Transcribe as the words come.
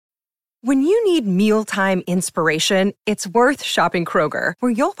When you need mealtime inspiration, it's worth shopping Kroger,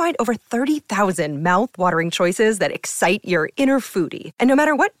 where you'll find over 30,000 mouth-watering choices that excite your inner foodie. And no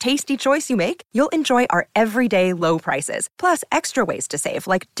matter what tasty choice you make, you'll enjoy our everyday low prices, plus extra ways to save,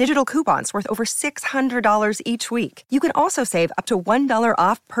 like digital coupons worth over $600 each week. You can also save up to $1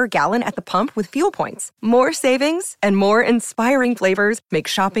 off per gallon at the pump with fuel points. More savings and more inspiring flavors make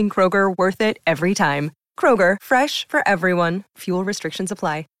shopping Kroger worth it every time. Kroger, fresh for everyone. Fuel restrictions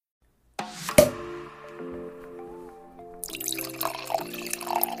apply.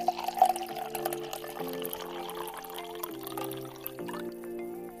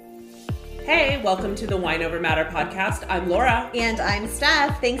 Hey, welcome to the Wine Over Matter podcast. I'm Laura. And I'm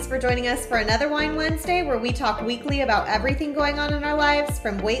Steph. Thanks for joining us for another Wine Wednesday, where we talk weekly about everything going on in our lives,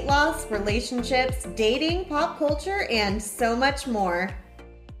 from weight loss, relationships, dating, pop culture, and so much more.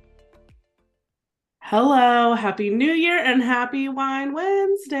 Hello, Happy New Year and Happy Wine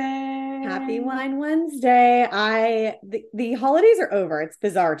Wednesday. Happy Wine Wednesday. The holidays are over. It's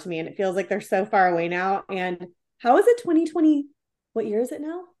bizarre to me, and it feels like they're so far away now. And how is it 2020? What year is it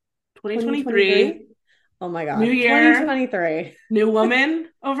now? 2023. Oh my God. New year. 2023. New woman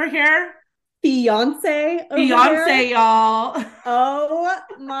over here. Beyonce over Beyonce, there. y'all. Oh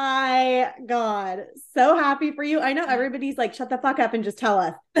my God. So happy for you. I know everybody's like, shut the fuck up and just tell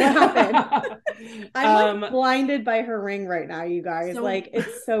us what happened. I'm like blinded by her ring right now, you guys. Like,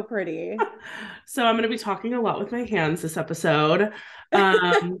 it's so pretty. So I'm going to be talking a lot with my hands this episode.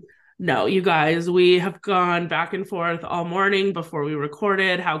 No, you guys, we have gone back and forth all morning before we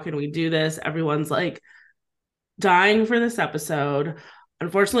recorded. How can we do this? Everyone's like dying for this episode.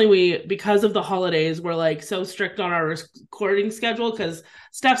 Unfortunately, because of the holidays, we're like so strict on our recording schedule because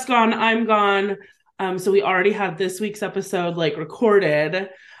Steph's gone, I'm gone. So we already had this week's episode like recorded.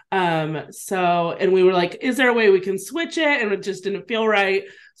 And we were like, is there a way we can switch it? And it just didn't feel right.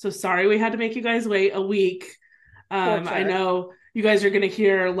 So sorry, we had to make you guys wait a week. I know you guys are going to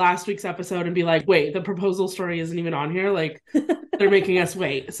hear last week's episode and be like, wait, the proposal story isn't even on here. Like they're making us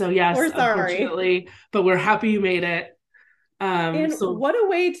wait. So yes, we're sorry, unfortunately, but we're happy you made it. And what a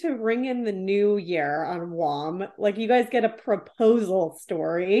way to ring in the new year on WOM. Like, you guys get a proposal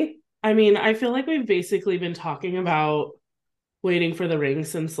story. I mean, I feel like we've basically been talking about waiting for the ring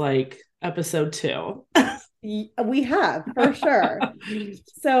since like episode 2. We have, for sure.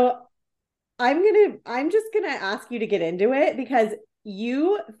 So I'm just gonna ask you to get into it, because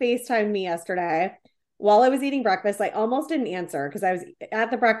you FaceTimed me yesterday while I was eating breakfast. I almost didn't answer because I was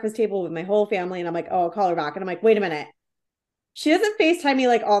at the breakfast table with my whole family, and I'm like, oh, I'll call her back. And I'm like, wait a minute. She doesn't FaceTime me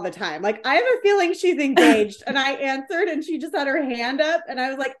like all the time. Like, I have a feeling she's engaged. And I answered, and she just had her hand up, and I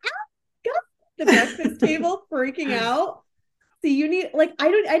was like, God, the breakfast table freaking out. So you need, like, I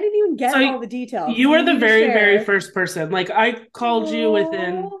didn't even get all the details. You were the very, very first person. Like, I called you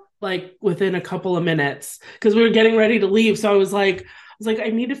within a couple of minutes because we were getting ready to leave. So I was like, I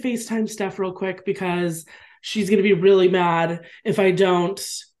need to FaceTime Steph real quick because she's going to be really mad if I don't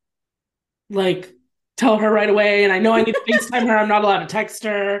like tell her right away. And I know I need to FaceTime her. I'm not allowed to text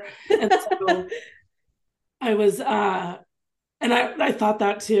her. And so I was, and I thought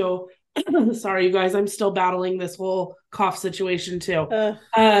that too. Sorry, you guys, I'm still battling this whole cough situation too.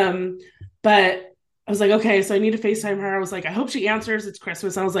 But I was like, okay, so I need to FaceTime her. I was like, I hope she answers. It's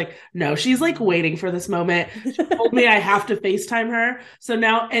Christmas. I was like, no, she's like waiting for this moment. She told me I have to FaceTime her. So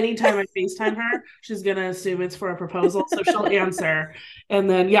now anytime I FaceTime her, she's going to assume it's for a proposal. So she'll answer. And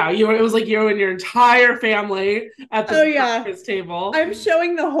then, yeah, it was like you and your entire family at the breakfast table. I'm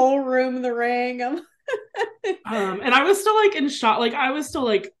showing the whole room the ring. And I was still like in shock. Like, I was still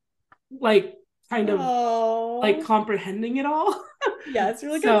like kind of like comprehending it all. Yes,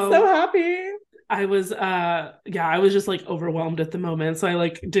 you're like, I'm so happy. I was I was just like overwhelmed at the moment. So I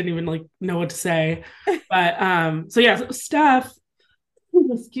like didn't even like know what to say. But so Steph,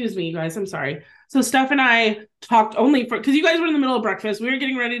 excuse me, you guys, I'm sorry. So Steph and I talked only for, because you guys were in the middle of breakfast. We were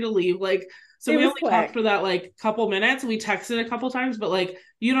getting ready to leave. Like, so we only talked for that like couple minutes. We texted a couple times, but like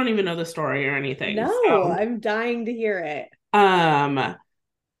you don't even know the story or anything. No, so. I'm dying to hear it.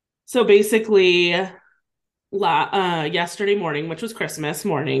 So basically yesterday morning, which was Christmas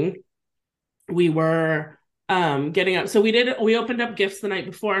morning, we were getting up. So we opened up gifts the night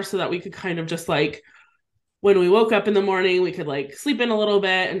before so that we could kind of just like, when we woke up in the morning, we could like sleep in a little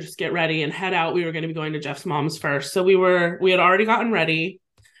bit and just get ready and head out. We were going to be going to Jeff's mom's first. So we had already gotten ready.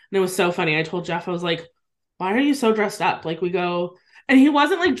 And it was so funny. I told Jeff, I was like, why are you so dressed up? Like, we go, and he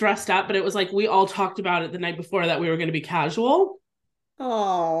wasn't like dressed up, but it was like, we all talked about it the night before that we were going to be casual.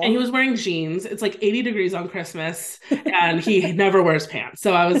 And he Oh. was wearing jeans. It's like 80 degrees on Christmas, and he never wears pants.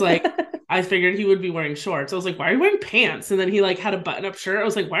 So I was like, I figured he would be wearing shorts. I was like, why are you wearing pants? And then he like had a button-up shirt. I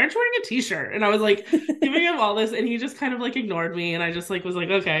was like, why aren't you wearing a t-shirt? And I was like giving him all this, and he just kind of like ignored me. And I just like was like,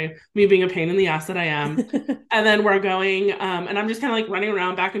 okay, me being a pain in the ass that I am. And then we're going, and I'm just kind of like running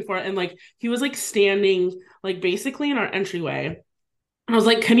around back and forth. And like he was like standing like basically in our entryway. I was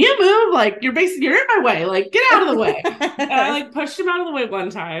like, can you move? Like, you're in my way. Like, get out of the way. And I like pushed him out of the way one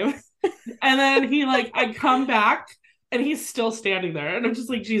time. And then he like, I come back and he's still standing there. And I'm just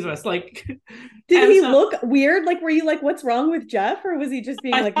like, Jesus, like. Did he look weird? Like, were you like, what's wrong with Jeff? Or was he just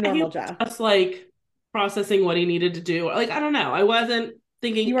being like normal Jeff? Just like processing what he needed to do. Like, I don't know. I wasn't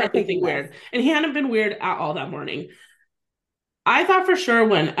thinking anything weird. And he hadn't been weird at all that morning. I thought for sure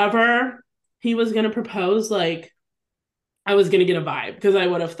whenever he was going to propose, like, I was gonna get a vibe because I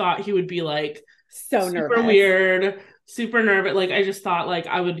would have thought he would be like so super nervous. weird, super nervous. Like I just thought like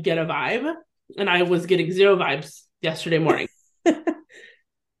I would get a vibe, and I was getting zero vibes yesterday morning.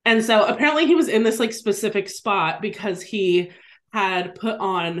 And so apparently he was in this like specific spot because he had put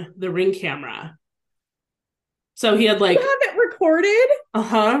on the Ring camera. So he had like you have it recorded?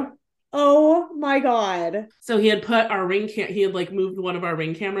 Uh-huh. Oh my God. So he had put our he had like moved one of our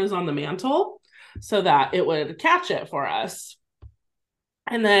Ring cameras on the mantle so that it would catch it for us.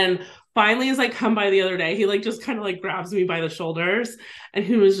 And then finally, as I come by the other day, he like just kind of like grabs me by the shoulders, and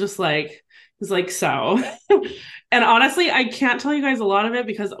he was just like, he's like, so. And honestly, I can't tell you guys a lot of it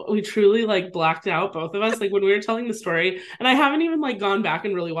because we truly like blacked out, both of us, like when we were telling the story. And I haven't even like gone back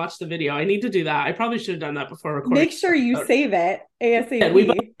and really watched the video. I need to do that. I probably should have done that before recording. Make sure you save it ASAP. Yeah, we've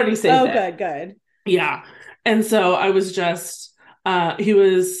already saved it. Oh, good. Yeah. And so I was just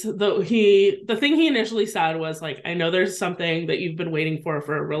the thing he initially said was like, I know there's something that you've been waiting for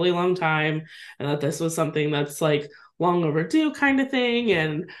a really long time, and that this was something that's like long overdue kind of thing.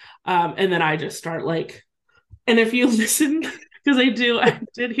 And then I just start like, and if you listen, because I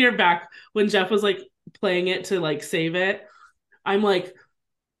did hear back when Jeff was like playing it to like save it, I'm like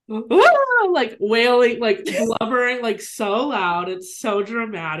like wailing, like blubbering, like so loud. It's so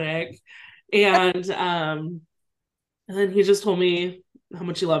dramatic. And then he just told me how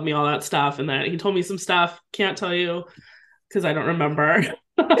much he loved me, all that stuff. And then he told me some stuff. Can't tell you because I don't remember.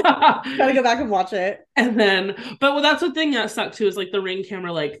 Gotta go back and watch it. And then, but well, that's the thing that sucked too, is like the Ring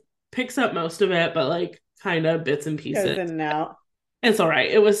camera like picks up most of it, but like kind of bits and pieces. Goes in and out. It's all right.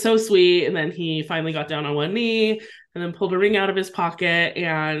 It was so sweet. And then he finally got down on one knee and then pulled a ring out of his pocket.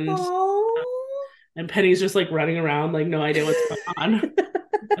 And Penny's just like running around, like no idea what's going on.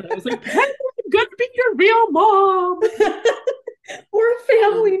 And I was like, Penny, gonna be your real mom. We're a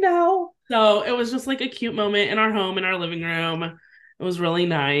family now. So it was just like a cute moment in our home, in our living room. It was really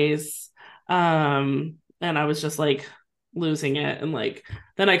nice. And I was just like losing it. And like,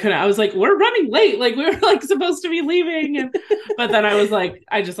 then I was like, we're running late. Like we were like supposed to be leaving. But then I was like,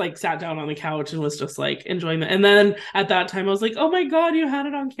 I just like sat down on the couch and was just like enjoying it. And then at that time I was like, oh my God, you had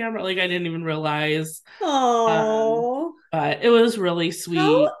it on camera. Like I didn't even realize. Oh, but it was really sweet.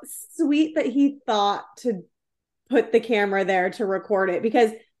 How sweet that he thought to put the camera there to record it,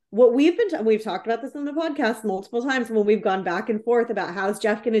 because what we've talked about this on the podcast multiple times when we've gone back and forth about how's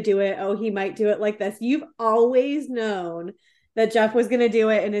Jeff going to do it. Oh, he might do it like this. You've always known that Jeff was going to do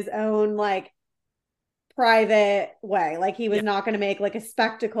it in his own like private way. Like he was not going to make like a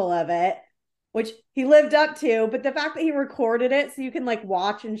spectacle of it, which he lived up to. But the fact that he recorded it so you can like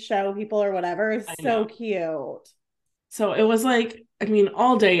watch and show people or whatever is so cute. So it was like, I mean,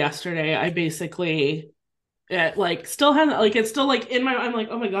 all day yesterday, I basically it like still hasn't like it's still like in my I'm like,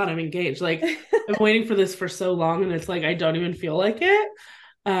 oh my God, I'm engaged. Like I'm waiting for this for so long, and it's like I don't even feel like it.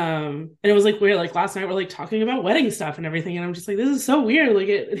 And it was like weird. Like last night we're like talking about wedding stuff and everything, and I'm just like, this is so weird. Like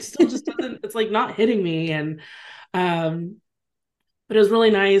it still just doesn't. It's like not hitting me. And but it was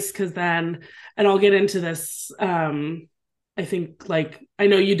really nice because then, and I'll get into this. I think like I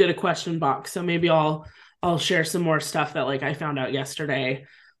know you did a question box, so maybe I'll share some more stuff that like I found out yesterday,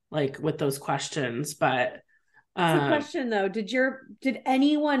 like with those questions. But it's a question though. Did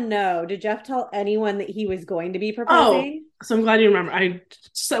anyone know? Did Jeff tell anyone that he was going to be proposing? Oh, so I'm glad you remember.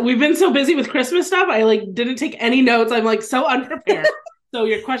 We've been so busy with Christmas stuff. I like didn't take any notes. I'm like so unprepared. So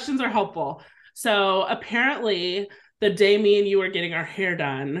your questions are helpful. So apparently the day me and you were getting our hair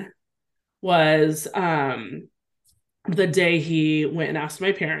done was the day he went and asked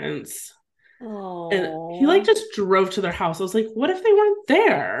my parents. Oh. And he like just drove to their house. I was like, what if they weren't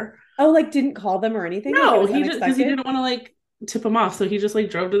there? Oh, like didn't call them or anything? No, he just because he didn't want to like tip them off. So he just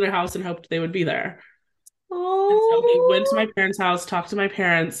like drove to their house and hoped they would be there. Oh. And so he went to my parents' house, talked to my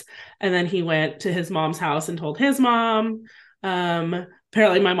parents, and then he went to his mom's house and told his mom.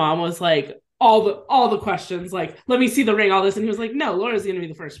 Apparently my mom was like, all the questions, like, let me see the ring, all this. And he was like, no, Laura's going to be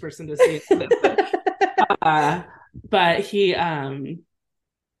the first person to see it. But he,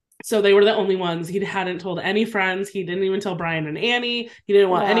 so they were the only ones. He hadn't told any friends. He didn't even tell Brian and Annie. He didn't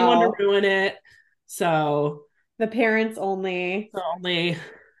want anyone to ruin it. So the parents only.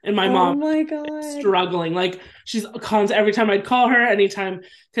 And my mom, my God, struggling. Like she's constant every time I'd call her, anytime,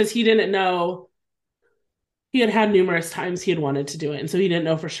 because he didn't know. He had numerous times he had wanted to do it. And so he didn't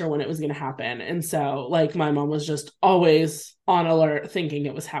know for sure when it was going to happen. And so like my mom was just always on alert thinking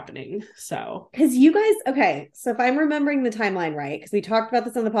it was happening. So. Because you guys, okay. So if I'm remembering the timeline right, because we talked about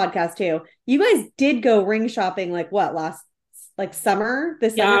this on the podcast too, you guys did go ring shopping like what, summer?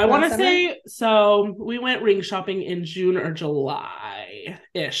 I want to say, so we went ring shopping in June or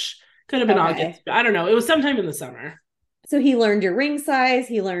July-ish. Could have been August. I don't know. It was sometime in the summer. So he learned your ring size.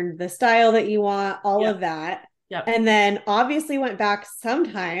 He learned the style that you want, all of that. Yep. And then obviously went back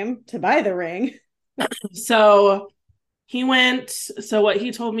sometime to buy the ring. So what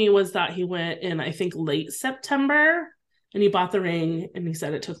he told me was that he went in, I think, late September, and he bought the ring, and he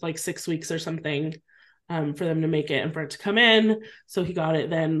said it took like 6 weeks or something for them to make it and for it to come in. So he got it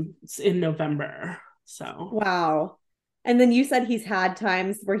then in November. So. Wow. And then you said he's had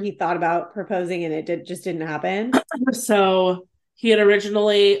times where he thought about proposing and it just didn't happen. So he had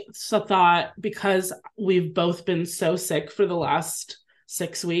originally thought, because we've both been so sick for the last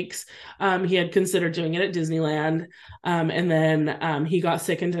 6 weeks, he had considered doing it at Disneyland. And then he got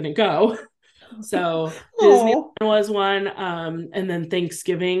sick and didn't go. So Disneyland was one. And then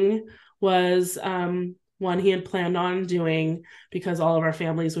Thanksgiving was one he had planned on doing because all of our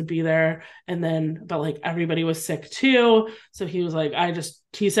families would be there. And then, but like everybody was sick too. So he was like,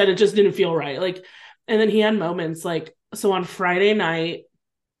 he said it just didn't feel right. Like, and then he had moments like, so on Friday night,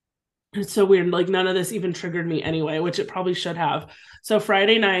 it's so weird. Like none of this even triggered me anyway, which it probably should have. So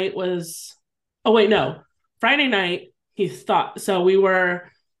Friday night Friday night,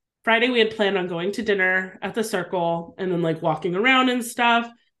 Friday we had planned on going to dinner at the Circle and then like walking around and stuff.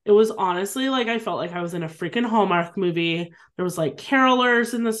 It was honestly like I felt like I was in a freaking Hallmark movie. There was like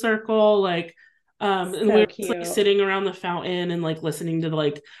carolers in the Circle, like and we were just, like, sitting around the fountain and like listening to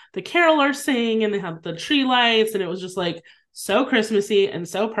the carolers sing, and they had the tree lights, and it was just like so Christmassy and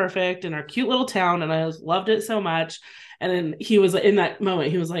so perfect in our cute little town, and I just loved it so much. And then he was in that moment,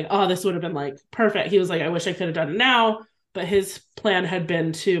 he was like, oh, this would have been like perfect. He was like, I wish I could have done it now. But his plan had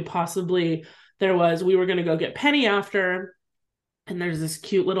been to we were going to go get Penny after. And there's this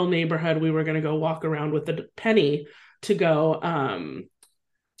cute little neighborhood. We were going to go walk around with the Penny to go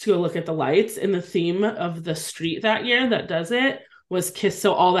look at the lights. And the theme of the street that year that does it was kiss.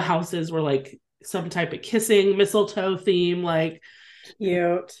 So all the houses were like some type of kissing mistletoe theme, like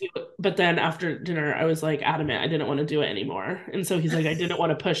cute. But then after dinner, I was like adamant I didn't want to do it anymore. And so he's like, I didn't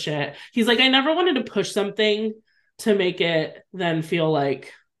want to push it. He's like, I never wanted to push something to make it then feel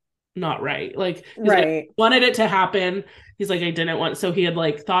like not right. Like, right. Like, wanted it to happen. He's like, I didn't want, so he had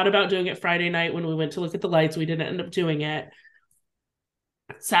like thought about doing it Friday night when we went to look at the lights. We didn't end up doing it.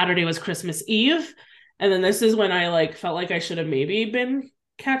 Saturday was Christmas Eve. And then this is when I like felt like I should have maybe been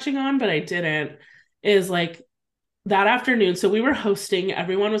catching on, but I didn't, is like that afternoon. So we were hosting,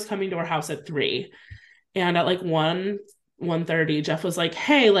 everyone was coming to our house at 3. And at like 1:30, Jeff was like,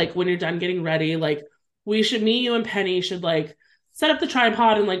 hey, like when you're done getting ready, like me, you and Penny should like set up the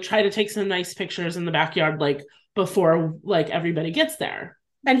tripod and like try to take some nice pictures in the backyard, like before like everybody gets there.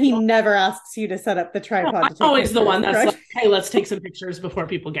 And he never asks you to set up the tripod. To take always pictures, the one that's like, hey, let's take some pictures before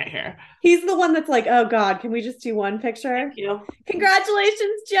people get here. He's the one that's like, oh God, can we just do one picture? Thank you.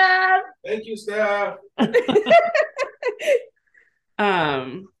 Congratulations, Jeff. Thank you, Steph.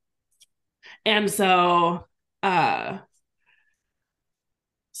 And so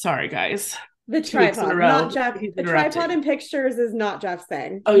sorry guys. The tripod, not Jeff. The tripod and pictures is not Jeff's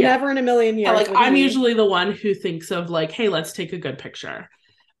thing. Oh, yeah. Never in a million years. Yeah, like I'm usually the one who thinks of like, hey, let's take a good picture.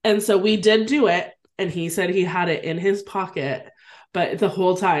 And so we did do it. And he said he had it in his pocket. But the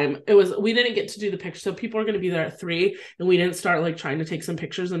whole time we didn't get to do the picture. So people are going to be there at 3. And we didn't start like trying to take some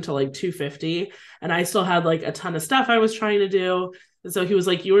pictures until like 2:50. And I still had like a ton of stuff I was trying to do. And so he was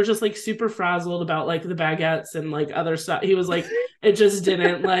like, you were just like super frazzled about like the baguettes and like other stuff. He was like, it just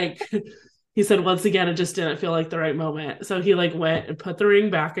didn't like... He said, once again, it just didn't feel like the right moment. So he like went and put the ring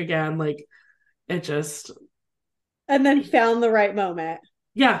back again. Like it just. And then found the right moment.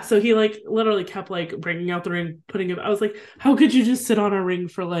 Yeah. So he like literally kept like bringing out the ring, putting it. I was like, how could you just sit on a ring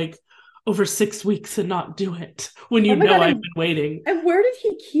for like over 6 weeks and not do it when you know I've been waiting? And where did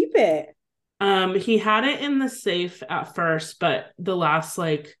he keep it? He had it in the safe at first, but the last,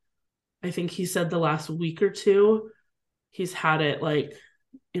 like, I think he said the last week or two, he's had it like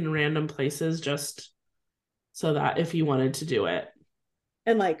in random places just so that if he wanted to do it.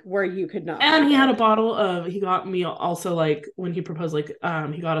 And like where you could not. And he had a bottle of, he got me also like when he proposed, like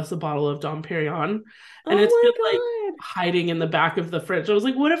he got us a bottle of Dom Perignon, and it's been like hiding in the back of the fridge. I was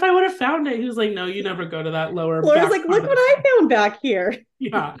like, what if I would have found it? He was like, no, you never go to that lower. Laura's like, look what I found back here.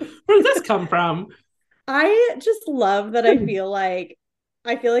 Yeah, where did this come from? I just love that. I feel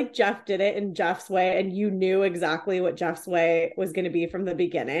like Jeff did it in Jeff's way, and you knew exactly what Jeff's way was going to be from the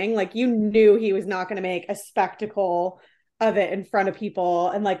beginning. Like you knew he was not going to make a spectacle of it in front of people,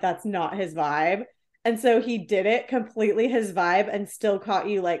 and like that's not his vibe. And so he did it completely his vibe and still caught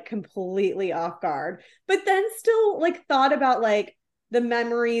you like completely off guard, but then still like thought about like the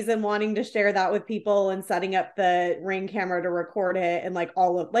memories and wanting to share that with people and setting up the Ring camera to record it, and like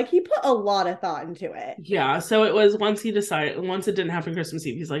all of like he put a lot of thought into it. Yeah, so it was once it didn't happen Christmas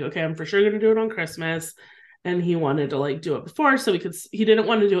Eve, he's like, okay, I'm for sure gonna do it on Christmas, and he wanted to like do it before so he didn't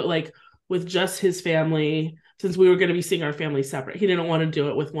want to do it like with just his family, since we were going to be seeing our family separate. He didn't want to do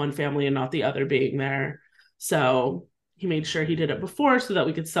it with one family and not the other being there. So he made sure he did it before so that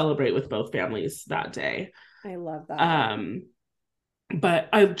we could celebrate with both families that day. I love that. But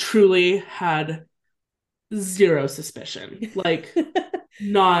I truly had zero suspicion. Like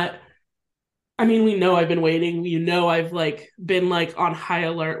not, I mean, we know I've been waiting. You know, I've like been like on high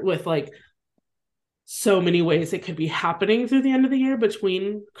alert with like so many ways it could be happening through the end of the year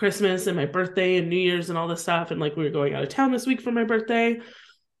between Christmas and my birthday and New Year's and all this stuff. And like we were going out of town this week for my birthday.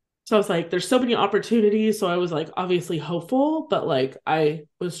 So I was like, there's so many opportunities. So I was like obviously hopeful, but like I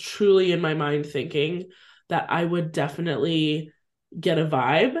was truly in my mind thinking that I would definitely get a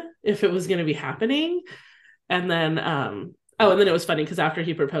vibe if it was going to be happening. And then and then it was funny because after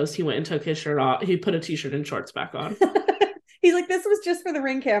he proposed, he went and took his shirt off. He put a t-shirt and shorts back on. He's like, this was just for the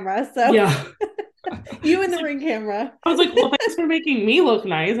Ring camera. So yeah. You and the Ring camera. I was like, well, thanks for making me look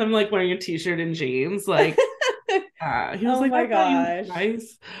nice. I'm like wearing a t-shirt and jeans. Like, he was like, my gosh,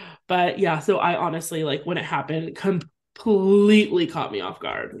 nice. But yeah, so I honestly, like, when it happened, completely caught me off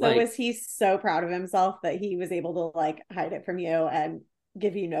guard. So was he so proud of himself that he was able to like hide it from you and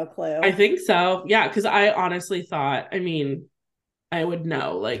give you no clue? I think so. Yeah, because I honestly thought, I mean, I would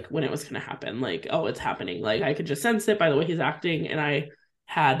know like when it was going to happen. Like, oh, it's happening. Like, I could just sense it by the way he's acting, and I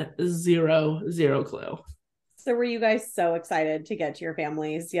had zero clue. So were you guys so excited to get to your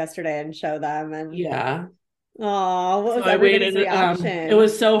families yesterday and show them? And yeah. Oh, what was everybody's reaction? It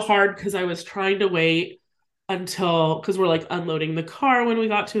was so hard because I was trying to wait because we're like unloading the car when we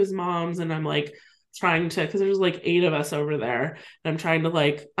got to his mom's, and I'm like trying to, because there's like 8 of us over there, and I'm trying to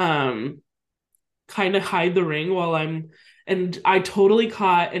like kind of hide the ring and I totally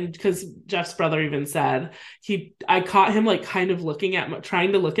caught, and because Jeff's brother even said I caught him like kind of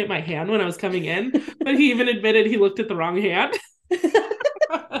trying to look at my hand when I was coming in, but he even admitted he looked at the wrong hand.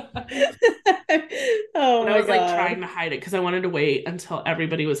 Oh, and I was like trying to hide it because I wanted to wait until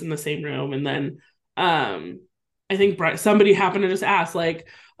everybody was in the same room, and then I think somebody happened to just ask like,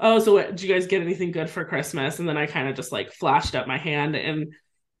 oh, so did you guys get anything good for Christmas? And then I kind of just like flashed up my hand, and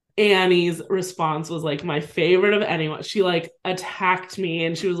Annie's response was like my favorite of anyone. She like attacked me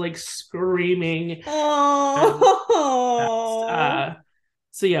and she was like screaming. Oh.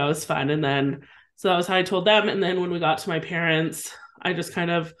 So yeah, it was fun. And then so that was how I told them. And then when we got to my parents, I was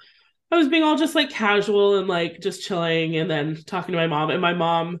being all just like casual and like just chilling, and then talking to my mom. And my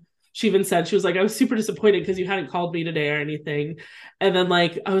mom, she even said, she was like, I was super disappointed because you hadn't called me today or anything. And then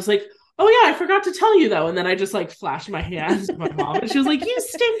like I was like, oh yeah, I forgot to tell you though. And then I just like flashed my hand to my mom, and she was like, you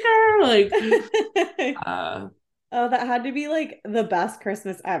stinker. Like, oh, that had to be like the best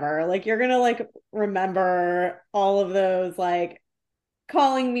Christmas ever. Like you're gonna like remember all of those, like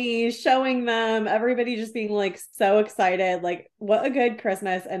calling me, showing them, everybody just being like so excited. Like what a good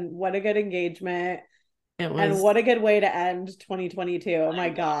Christmas and what a good engagement. And what a good way to end 2022. Oh my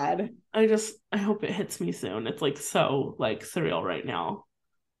God. I hope it hits me soon. It's like so like surreal right now.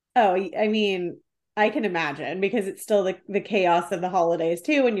 Oh, I mean, I can imagine, because it's still the chaos of the holidays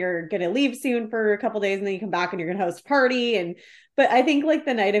too. And you're going to leave soon for a couple days, and then you come back and you're going to host a party. But I think like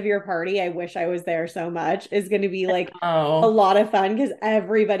the night of your party, I wish I was there so much, is going to be like a lot of fun, because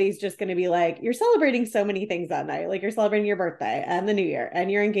everybody's just going to be like, you're celebrating so many things that night. Like you're celebrating your birthday and the new year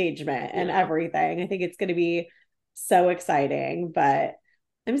and your engagement and everything. I think it's going to be so exciting, but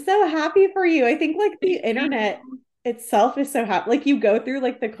I'm so happy for you. I think like the internet itself is so happy. Like you go through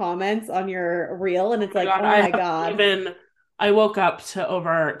like the comments on your reel, and it's like, oh my God. I woke up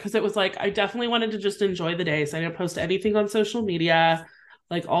to because it was like, I definitely wanted to just enjoy the day. So I didn't post anything on social media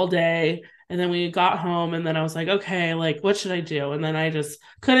like all day. And then we got home, and then I was like, okay, like what should I do? And then I just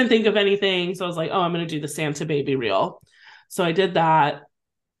couldn't think of anything. So I was like, oh, I'm going to do the Santa baby reel. So I did that.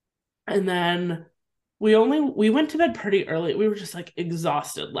 And then we went to bed pretty early. We were just like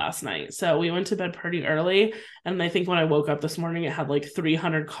exhausted last night. So we went to bed pretty early. And I think when I woke up this morning, it had like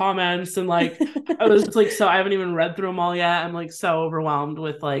 300 comments. And like, I was just like, so I haven't even read through them all yet. I'm like so overwhelmed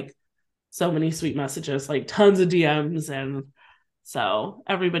with like so many sweet messages, like tons of DMs. And so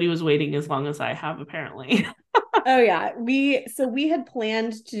everybody was waiting as long as I have, apparently. Oh yeah. We had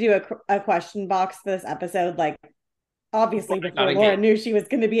planned to do a question box for this episode, like obviously before Laura knew she was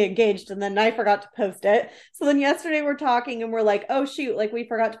going to be engaged, and then I forgot to post it. So then yesterday we're talking and we're like, oh shoot, like we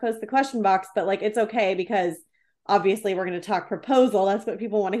forgot to post the question box, but like it's okay because obviously we're going to talk proposal. That's what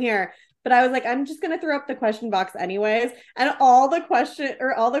people want to hear. But I was like, I'm just going to throw up the question box anyways. And all the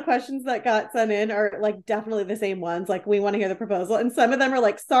questions that got sent in are like definitely the same ones. Like, we want to hear the proposal. And some of them are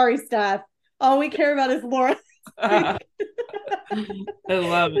like, sorry, Steph, all we care about is Laura. I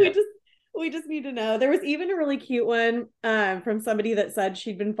love it. We just need to know. There was even a really cute one from somebody that said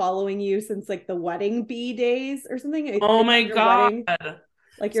she'd been following you since like the wedding bee days or something. Oh my God.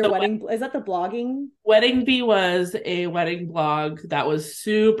 Like your wedding, is that the blogging? Wedding Bee was a wedding blog that was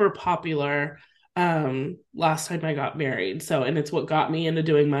super popular last time I got married. So, and it's what got me into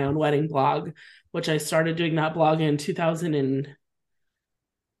doing my own wedding blog, which I started doing that blog in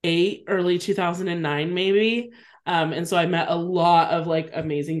 2008, early 2009 maybe. And so I met a lot of like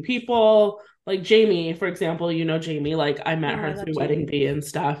amazing people, like Jamie, for example. You know Jamie, like I met her through Wedding Bee and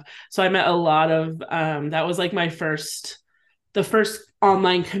stuff. So I met a lot of that was like the first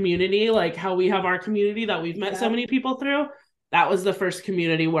online community, like how we have our community that we've met so many people through. That was the first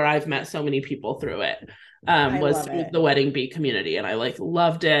community where I've met so many people through it. Was through the Wedding Bee community, and I like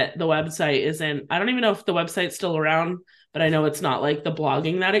loved it. The website I don't even know if the website's still around, but I know it's not like the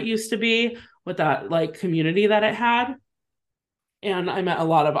blogging that it used to be with that like community that it had. And I met a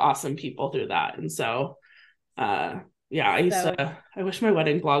lot of awesome people through that. And so I wish my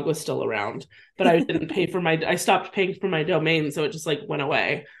wedding blog was still around, but I didn't I stopped paying for my domain, so it just like went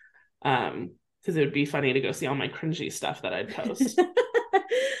away. Because it would be funny to go see all my cringy stuff that I'd post.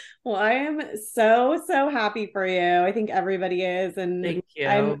 Well, I am so happy for you. I think everybody is. And thank you.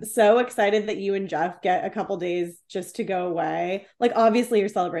 I'm so excited that you and Jeff get a couple days just to go away. Like, obviously you're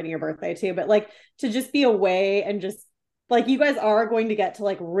celebrating your birthday too, but like to just be away and just like, you guys are going to get to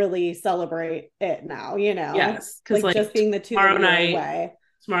like really celebrate it now, you know? Yes. Because like just being the two away.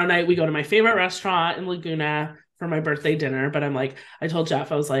 Tomorrow night we go to my favorite restaurant in Laguna for my birthday dinner. But I told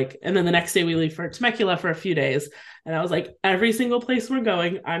Jeff, I was like, and then the next day we leave for Temecula for a few days. And I was like, every single place we're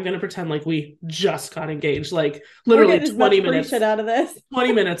going, I'm going to pretend like we just got engaged. Like literally 20 minutes shit out of this.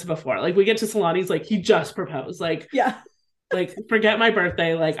 20 minutes before. Like we get to Solani's, like he just proposed. Like, yeah. Like, forget my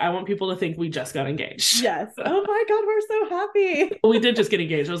birthday. Like, I want people to think we just got engaged. Yes. Oh my God, we're so happy. We did just get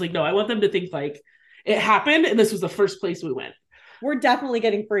engaged. I was like, no, I want them to think like it happened and this was the first place we went. We're definitely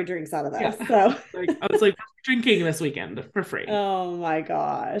getting free drinks out of this. Yeah. So I was like, drinking this weekend for free. Oh my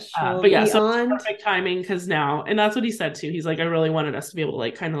gosh. But yeah, so it's perfect timing because now, and that's what he said too. He's like, I really wanted us to be able to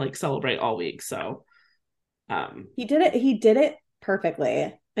like kind of like celebrate all week. So he did it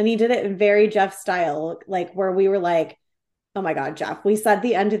perfectly. And he did it in very Jeff style, like where we were like, oh my God, Jeff, we said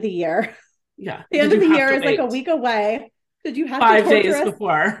the end of the year. Yeah. The end of the year is like a week away. Did you have 5 days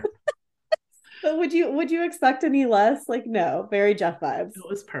before? But would you expect any less? Like, no, very Jeff vibes. It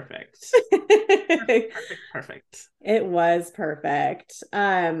was perfect. Perfect. It was perfect.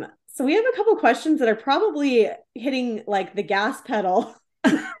 So we have a couple questions that are probably hitting like the gas pedal.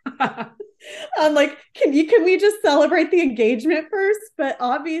 I'm like, can we just celebrate the engagement first? But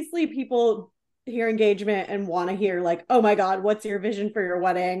obviously people hear engagement and want to hear like, oh my God, what's your vision for your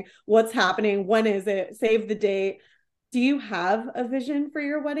wedding? What's happening? When is it? Save the date. Do you have a vision for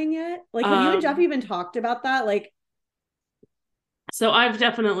your wedding yet? Like, have you and Jeff even talked about that? Like, so I've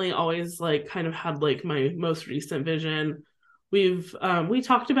definitely always like kind of had like my most recent vision. We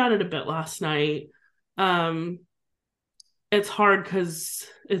talked about it a bit last night. It's hard because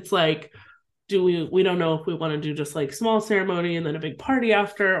it's like, we don't know if we want to do just like small ceremony and then a big party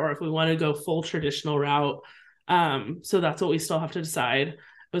after, or if we want to go full traditional route. So that's what we still have to decide.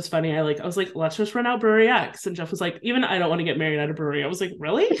 It was funny. I was like, let's just rent out Brewery X. And Jeff was like, even I don't want to get married at a brewery. I was like,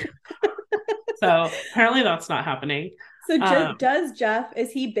 really? So apparently that's not happening. So does Jeff, is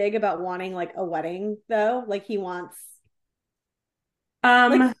he big about wanting like a wedding though? Like he wants,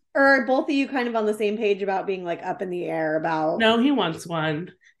 or are both of you kind of on the same page about being like up in the air about? No, he wants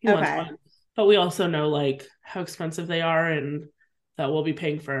one. Wants one. But we also know like how expensive they are and that we'll be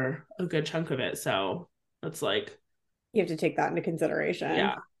paying for a good chunk of it. So it's like, you have to take that into consideration.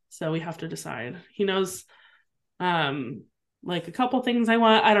 Yeah. So we have to decide. He knows, like a couple things I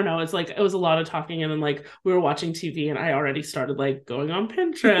want. I don't know. It's like it was a lot of talking, and then like we were watching TV, and I already started like going on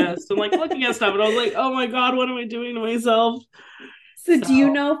Pinterest and like looking at stuff, and I was like, oh my God, what am I doing to myself? So do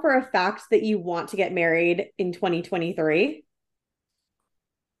you know for a fact that you want to get married in 2023?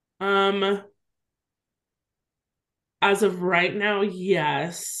 As of right now,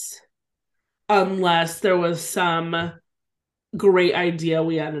 yes. Unless there was some great idea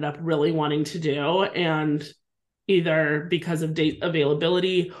we ended up really wanting to do, and either because of date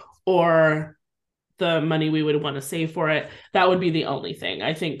availability or the money we would want to save for it, that would be the only thing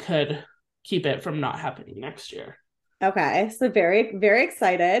I think could keep it from not happening next year. Okay, so very, very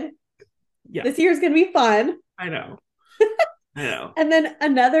excited. Yeah. This year's going to be fun. I know. I know. And then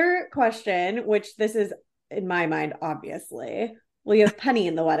another question, which this is in my mind, obviously, will you have Penny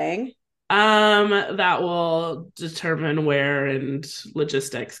in the wedding? That will determine where and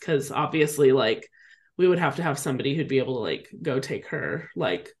logistics, because obviously, like, we would have to have somebody who'd be able to like go take her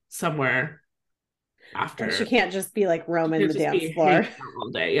like somewhere after. And she can't just be like roaming the dance floor all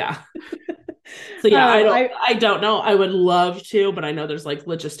day. Yeah. So yeah, I don't know. I would love to, but I know there's like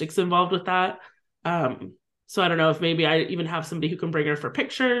logistics involved with that. So I don't know if maybe I even have somebody who can bring her for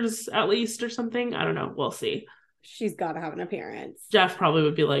pictures at least or something. I don't know. We'll see. She's got to have an appearance. Jeff probably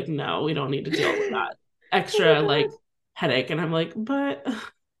would be like, no, we don't need to deal with that extra like headache. And I'm like, but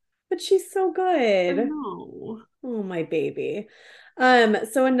she's so good. I know. Oh, my baby.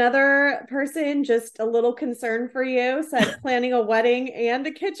 So another person just a little concerned for you said planning a wedding and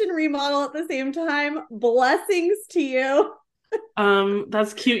a kitchen remodel at the same time. Blessings to you.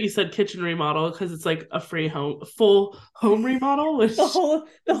 That's cute. You said kitchen remodel because it's like a full home remodel, which the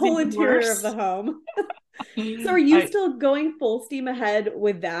whole interior of the home. So are you still going full steam ahead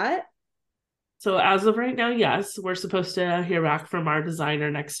with that? So as of right now, yes, we're supposed to hear back from our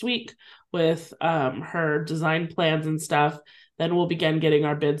designer next week with her design plans and stuff. Then we'll begin getting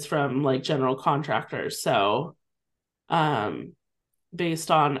our bids from like general contractors. So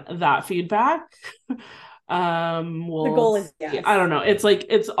based on that feedback, the goal is, yes. I don't know. It's like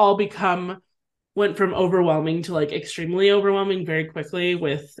it's all went from overwhelming to like extremely overwhelming very quickly,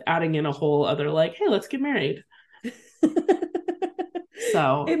 with adding in a whole other like, hey, let's get married.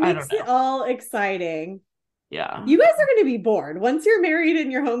 So it makes it all exciting. Yeah. You guys are going to be bored. Once you're married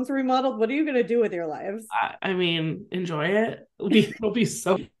and your home's remodeled, what are you going to do with your lives? I mean, enjoy it. It'll be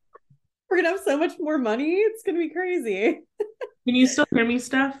so... We're going to have so much more money. It's going to be crazy. Can you still hear me,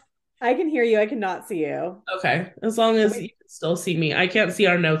 Steph? I can hear you. I cannot see you. Okay. As long as you can still see me. I can't see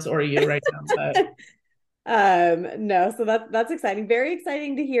our notes or you right now, but... no, so that's exciting. Very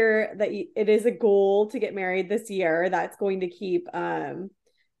exciting to hear that it is a goal to get married this year. That's going to keep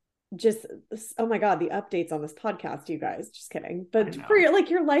just, oh my God, the updates on this podcast, you guys, just kidding, but for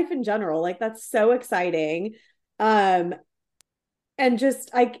your life in general, like that's so exciting. And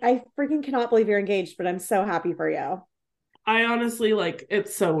just I freaking cannot believe you're engaged, but I'm so happy for you. I honestly, like,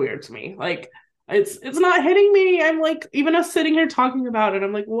 it's so weird to me. Like, it's not hitting me. I'm like, even us sitting here talking about it,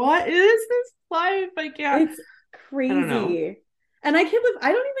 I'm like, what is this life? I can't. It's crazy. And I can't believe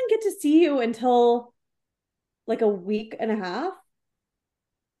I don't even get to see you until like a week and a half.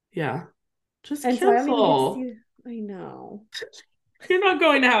 Yeah. Just and cancel. So I don't even get to see I know. You're not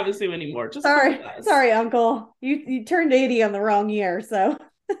going to have a Sue anymore. Just sorry, Uncle. You turned 80 on the wrong year, so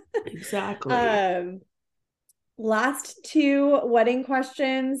exactly. Last two wedding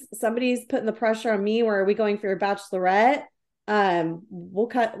questions. Somebody's putting the pressure on me. Where are we going for your bachelorette?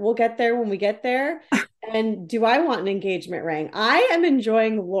 We'll get there when we get there. And do I want an engagement ring? I am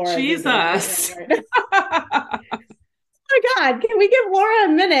enjoying Laura. Jesus. Right oh my God, can we give Laura a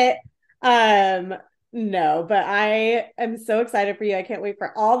minute? No, but I am so excited for you. I can't wait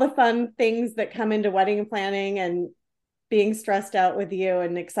for all the fun things that come into wedding planning and being stressed out with you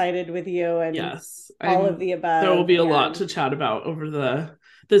and excited with you and yes, all of the above. There will be a lot to chat about over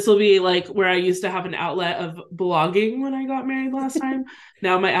this will be like where I used to have an outlet of blogging when I got married last time.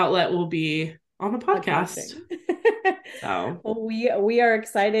 Now my outlet will be on the podcast. So well, we are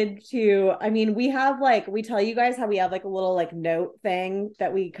excited to, I mean, we tell you guys how we have like a little like note thing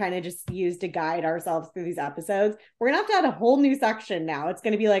that we kind of just use to guide ourselves through these episodes. We're gonna have to add a whole new section now. It's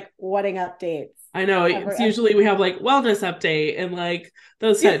gonna be like wedding updates. I know it's usually we have like wellness update and like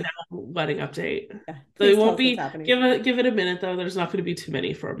those now wedding update. Yeah, they won't be give it a minute though. There's not going to be too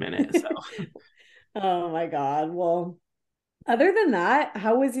many for a minute. So oh my God. Well, other than that,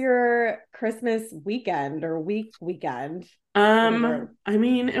 how was your Christmas weekend or weekend? I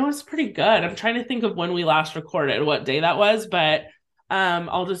mean, it was pretty good. I'm trying to think of when we last recorded, what day that was, but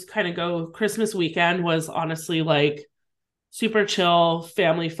I'll just kind of go. Christmas weekend was honestly like super chill,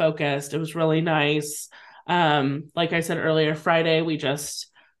 family focused. It was really nice. Like I said earlier, Friday, we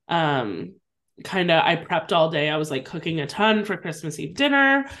just I prepped all day. I was like cooking a ton for Christmas Eve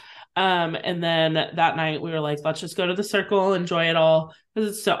dinner. And then that night we were like, let's just go to the Circle, enjoy it all,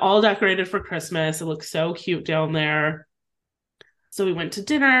 because it's all decorated for Christmas. It looks so cute down there. So we went to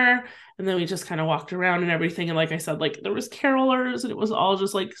dinner, and then we just kind of walked around and everything. And like I said, like there was carolers, and it was all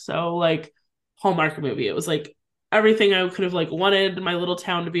just like so like Hallmark movie. It was like everything I could have like wanted my little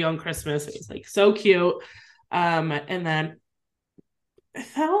town to be on Christmas. It was like so cute. And then I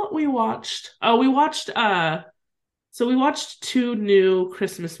thought we watched so we watched two new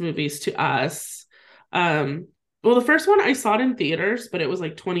Christmas movies to us. Well, the first one I saw it in theaters, but it was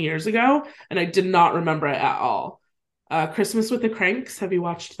like 20 years ago, and I did not remember it at all. Christmas with the Cranks. Have you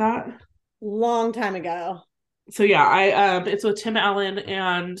watched that? Long time ago. So yeah, it's with Tim Allen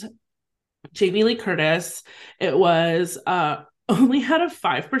and Jamie Lee Curtis. It was only had a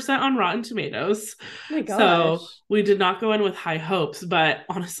 5% on Rotten Tomatoes. Oh my gosh. So we did not go in with high hopes, but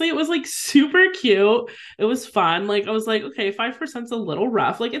honestly, it was like super cute. It was fun. Like I was like, okay, 5%'s a little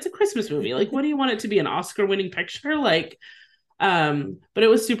rough. Like it's a Christmas movie. Like, what do you want it to be? An Oscar-winning picture? Like, but it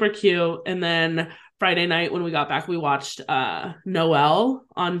was super cute. And then Friday night when we got back, we watched Noelle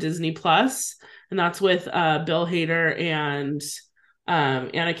on Disney Plus, and that's with Bill Hader and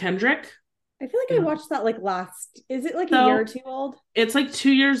Anna Kendrick. I feel like I watched that like is it like a year or two old? It's like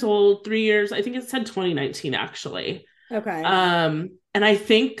 2 years old, 3 years. I think it said 2019 actually. Okay. And I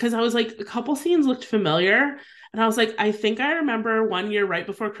think because I was like a couple scenes looked familiar, and I was like, I think I remember 1 year right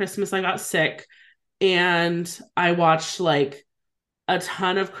before Christmas I got sick, and I watched like a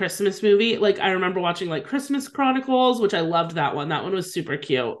ton of Christmas movie. Like I remember watching like Christmas Chronicles, which I loved that one. That one was super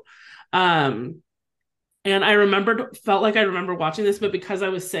cute. And I felt like I remember watching this, but because I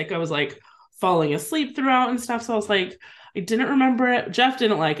was sick, I was like falling asleep throughout and stuff. So I was like, I didn't remember it. Jeff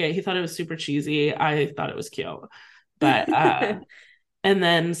didn't like it. He thought it was super cheesy. I thought it was cute. But and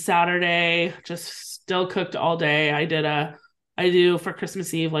then Saturday, just still cooked all day. I do for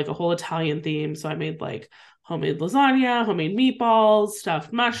Christmas Eve like a whole Italian theme. So I made like homemade lasagna, homemade meatballs,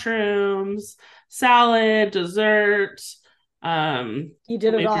 stuffed mushrooms, salad, dessert. You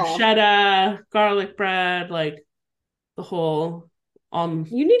did it all. Bruschetta, garlic bread, like the whole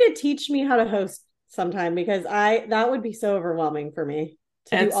You need to teach me how to host sometime, because that would be so overwhelming for me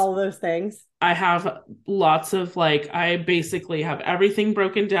to do all of those things. I have lots of I basically have everything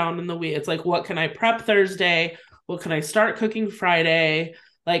broken down in the week. It's like, what can I prep Thursday? What can I start cooking Friday?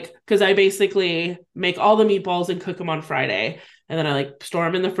 Like, because I basically make all the meatballs and cook them on Friday. And then I like store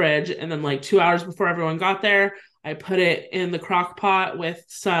them in the fridge. And then like 2 hours before everyone got there, I put it in the crock pot with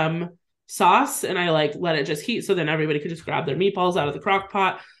some sauce, and I like let it just heat. So then everybody could just grab their meatballs out of the crock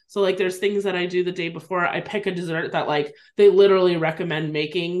pot. So like there's things that I do the day before. I pick a dessert that like they literally recommend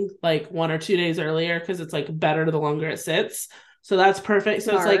making like 1 or 2 days earlier, because it's like better the longer it sits. So that's perfect.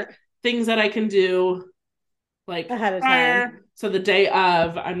 So Smart. It's like things that I can do like ahead of prior. time. So the day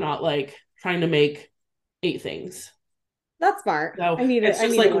of, I'm not like trying to make 8 things. That's smart. So it's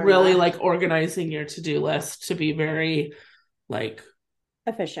just like really like organizing your to-do list to be very like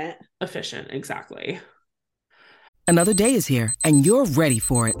efficient. Exactly. Another day is here and you're ready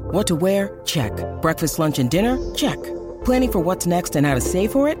for it. What to wear? Check. Breakfast, lunch, and dinner? Check. Planning for what's next and how to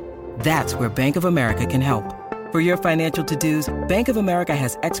save for it? That's where Bank of America can help. For your financial to-dos, Bank of America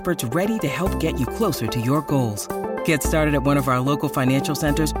has experts ready to help get you closer to your goals. Get started at one of our local financial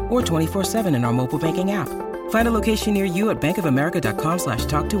centers or 24/7 in our mobile banking app. Find a location near you at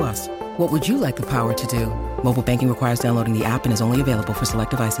bankofamerica.com/talktous. What would you like the power to do? Mobile banking requires downloading the app and is only available for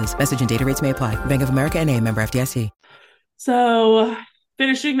select devices. Message and data rates may apply. Bank of America N.A., member FDIC. So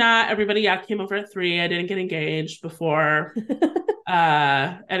finishing that, everybody came over at 3. I didn't get engaged before.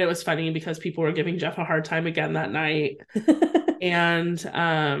 And it was funny because people were giving Jeff a hard time again that night. And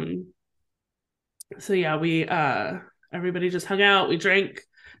so yeah, we everybody just hung out, we drank.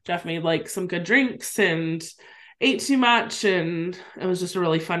 Jeff made like some good drinks and ate too much, and it was just a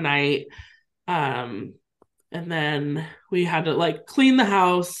really fun night. And then we had to like clean the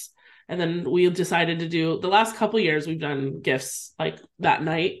house, and then we decided to do the last couple years we've done gifts like that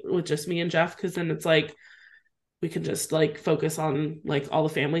night with just me and Jeff, because then it's like we can just like focus on like all the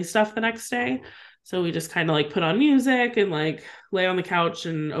family stuff the next day. So we just kind of like put on music and like lay on the couch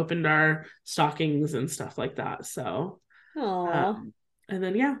and opened our stockings and stuff like that. So and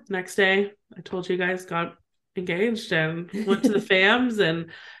then next day I told you guys got engaged and went to the fams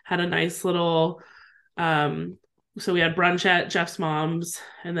and had a nice little so we had brunch at Jeff's mom's,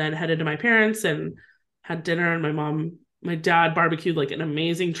 and then headed to my parents and had dinner. And my dad barbecued like an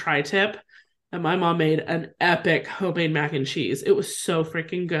amazing tri-tip, And my mom made an epic homemade mac and cheese. It was so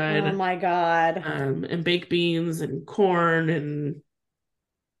freaking good. Oh my God. And baked beans and corn, and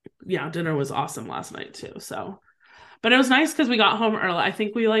yeah, dinner was awesome last night too. So, but it was nice because we got home early. I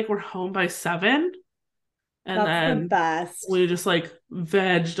think we like were home by 7, and That's the then best. we just like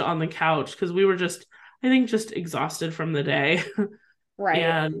vegged on the couch because we were just, I think, just exhausted from the day. Right.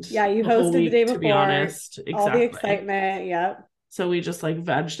 And yeah, you the whole hosted the week, day to before. be honest. Exactly. All the excitement. Yep. So we just like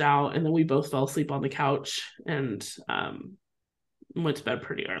vegged out, and then we both fell asleep on the couch and went to bed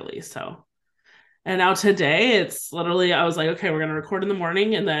pretty early. So, and now today it's literally, I was like, okay, we're going to record in the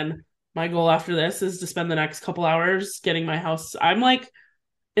morning. And then my goal after this is to spend the next couple hours getting my house. I'm like,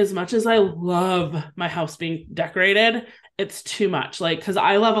 as much as I love my house being decorated, it's too much. Like, cause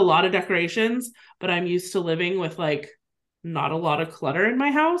I love a lot of decorations, but I'm used to living with like not a lot of clutter in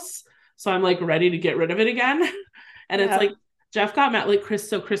my house. So I'm like ready to get rid of it again. And it's like, Jeff got mad, like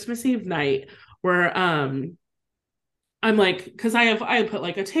Christmas Eve night where, I'm like, because I put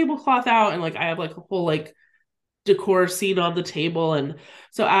like a tablecloth out, and like I have like a whole like decor scene on the table. And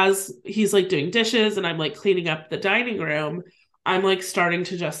so as he's like doing dishes and I'm like cleaning up the dining room, I'm like starting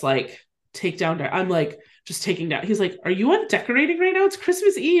to just like take down. I'm like just taking down. He's like, "Are you undecorating right now? It's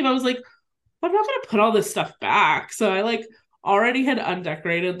Christmas Eve." I was like, "I'm not gonna put all this stuff back." So I like already had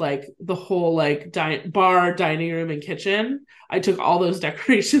undecorated like the whole like bar, dining room, and kitchen. I took all those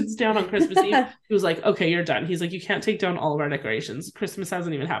decorations down on Christmas Eve. He was like, "Okay, you're done." He's like, "You can't take down all of our decorations. Christmas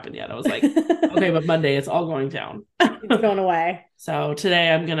hasn't even happened yet." I was like, "Okay, but Monday it's all going down." It's going away. So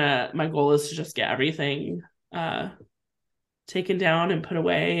today my goal is to just get everything taken down and put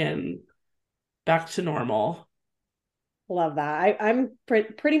away and back to normal. Love that. I'm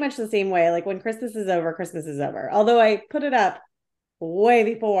pretty much the same way. Like when Christmas is over, Christmas is over. Although I put it up way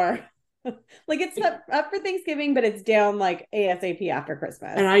before. Like it's up for Thanksgiving, but it's down like ASAP after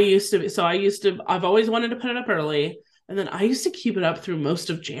Christmas. And I've always wanted to put it up early. And then I used to keep it up through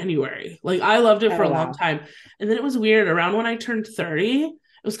most of January. Like I loved it for a long time. And then it was weird. Around when I turned 30, it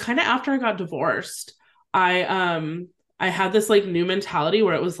was kind of after I got divorced. I had this like new mentality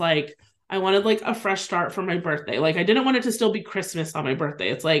where it was like, I wanted like a fresh start for my birthday. Like I didn't want it to still be Christmas on my birthday.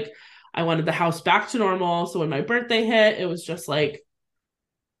 It's like, I wanted the house back to normal. So when my birthday hit, it was just like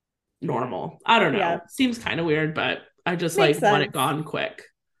normal. I don't know. Yeah. Seems kind of weird, but I just Makes like want it sense. gone quick.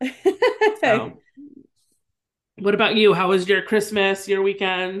 So, what about you? How was your Christmas, your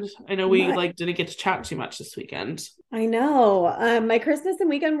weekend? I know we like didn't get to chat too much this weekend. I know. My Christmas and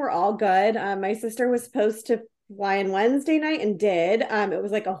weekend were all good. My sister was supposed to fly in Wednesday night and did. It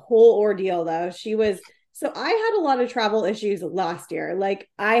was like a whole ordeal though. So I had a lot of travel issues last year. Like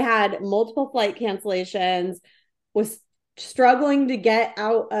I had multiple flight cancellations, was struggling to get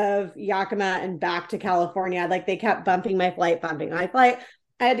out of Yakima and back to California. Like they kept bumping my flight. I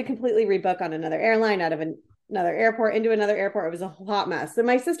had to completely rebook on another airline out of another airport into another airport. It was a hot mess. So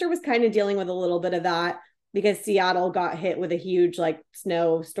my sister was kind of dealing with a little bit of that because Seattle got hit with a huge like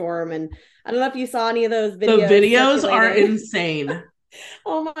snowstorm. And I don't know if you saw any of those videos. The videos are insane.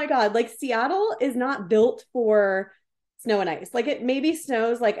 Oh my God. Like Seattle is not built for snow and ice. Like it maybe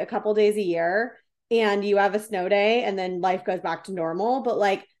snows like a couple days a year and you have a snow day and then life goes back to normal. But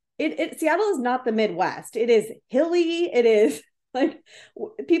like Seattle is not the Midwest. It is hilly. It is like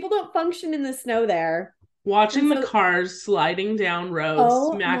people don't function in the snow there. Watching the cars sliding down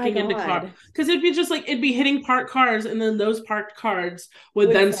roads, smacking into cars. Because it'd be hitting parked cars, and then those parked cars would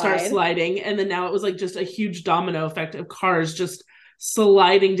then start sliding. And then now it was like just a huge domino effect of cars just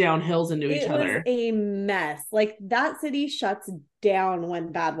sliding down hills into each other. It was a mess. Like that city shuts down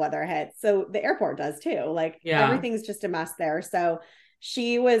when bad weather hits. So the airport does too. Like everything's just a mess there. So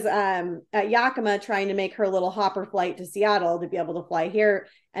she was at Yakima trying to make her little hopper flight to Seattle to be able to fly here.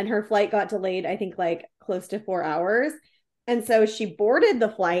 And her flight got delayed, I think like close to 4 hours. And so she boarded the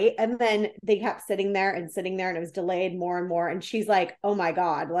flight and then they kept sitting there and it was delayed more and more. And she's like, oh my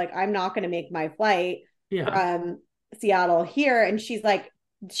God, like I'm not going to make my flight from Seattle here. And she's like,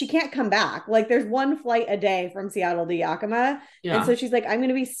 she can't come back. Like there's one flight a day from Seattle to Yakima. And so she's like, I'm going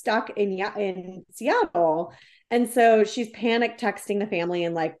to be stuck in Seattle. And so she's panic texting the family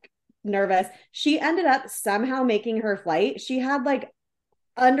and like nervous. She ended up somehow making her flight. She had like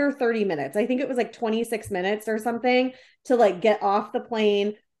under 30 minutes. I think it was like 26 minutes or something to like get off the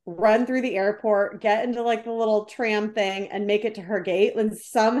plane, run through the airport, get into like the little tram thing and make it to her gate. And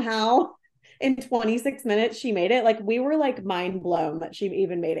somehow in 26 minutes, she made it. Like we were like mind blown that she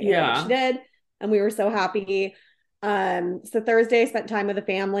even made it. She did. And we were so happy. So Thursday I spent time with the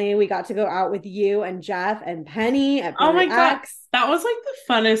family. We got to go out with you and Jeff and Penny at God, that was like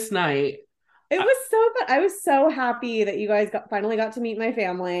the funnest night. It was so fun. I was so happy that you guys finally got to meet my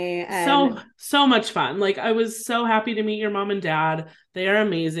family. And so much fun. Like, I was so happy to meet your mom and dad. They are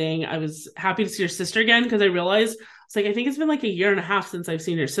amazing. I was happy to see your sister again because I realized it's like, I think it's been like a year and a half since I've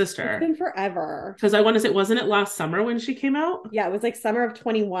seen your sister. It's been forever. Because I want to say, wasn't it last summer when she came out? Yeah, it was like summer of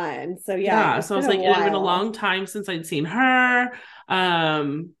 21. So So I was like, it had been a long time since I'd seen her.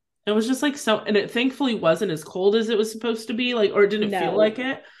 It was just like and it thankfully wasn't as cold as it was supposed to be, like, or didn't feel like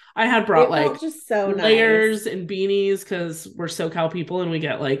it. I had brought like just so layers and beanies because we're SoCal people and we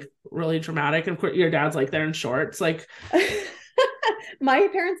get like really dramatic. And of course, your dad's like there in shorts. Like, my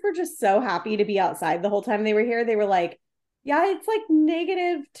parents were just so happy to be outside the whole time they were here. They were like, yeah, it's like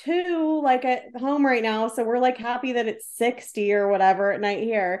 -2, like at home right now. So we're like happy that it's 60 or whatever at night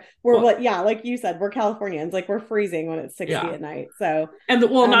here. Like you said, we're Californians. Like, we're freezing when it's 60 at night. So, and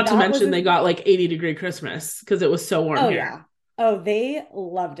not to mention they got like 80-degree Christmas because it was so warm here. Yeah. Oh, they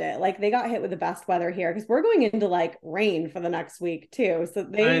loved it. Like, they got hit with the best weather here because we're going into like rain for the next week too. So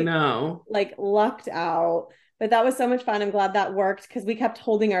they like lucked out. But that was so much fun. I'm glad that worked because we kept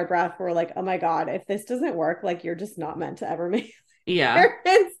holding our breath. We're like, oh my God, if this doesn't work, like, you're just not meant to ever make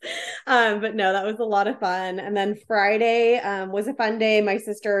parents. But no, that was a lot of fun. And then Friday was a fun day. My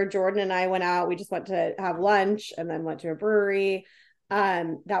sister Jordan and I went out. We just went to have lunch and then went to a brewery.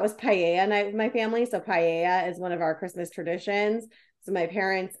 That was paella night with my family. So paella is one of our Christmas traditions. So my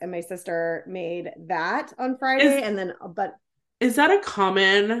parents and my sister made that on Friday. Is that a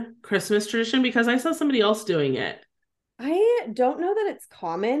common Christmas tradition? Because I saw somebody else doing it. I don't know that it's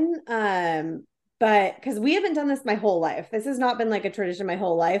common. But because we haven't done this my whole life. This has not been like a tradition my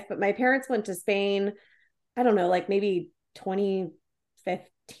whole life, but my parents went to Spain, I don't know, like maybe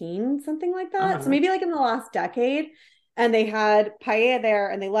 2015, something like that. So maybe like in the last decade. And they had paella there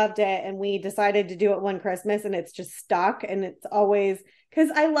and they loved it. And we decided to do it one Christmas and it's just stuck. And it's always,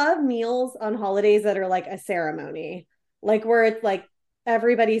 because I love meals on holidays that are like a ceremony, like where it's like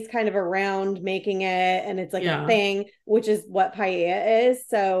everybody's kind of around making it and it's like a thing, which is what paella is.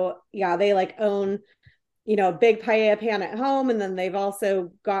 So yeah, they like own, a big paella pan at home. And then they've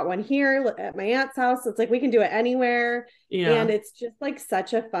also got one here at my aunt's house. So it's like, we can do it anywhere. And it's just like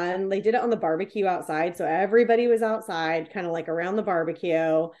such a fun, they did it on the barbecue outside. So everybody was outside, kind of like around the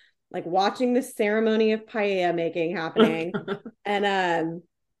barbecue, like watching the ceremony of paella making happening. And,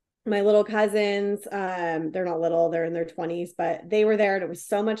 my little cousins, they're not little, they're in their 20s, but they were there and it was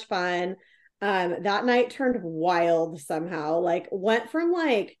so much fun. That night turned wild somehow, like went from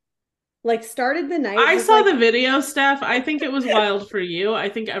like started the night. I saw the video, Steph. I think it was wild for you. I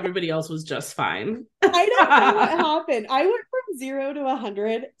think everybody else was just fine. I don't know what happened. I went from 0 to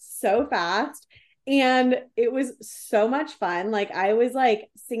 100 so fast. And it was so much fun. Like, I was like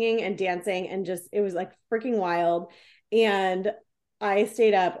singing and dancing and just, it was like freaking wild. And I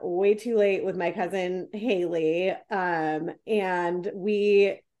stayed up way too late with my cousin Haley. And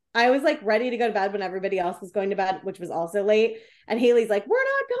I was like ready to go to bed when everybody else was going to bed, which was also late. And Haley's like, we're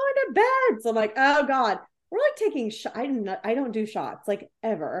not going to bed. So I'm like, oh God, we're like taking shots. I don't do shots like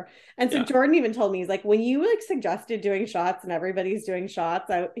ever. And so Jordan even told me, he's like, when you like suggested doing shots and everybody's doing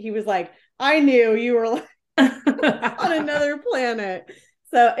shots, he was like, I knew you were like on another planet.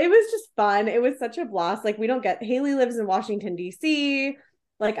 So it was just fun. It was such a blast. Like, Haley lives in Washington, D.C.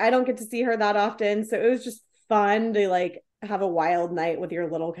 Like, I don't get to see her that often. So it was just fun to like have a wild night with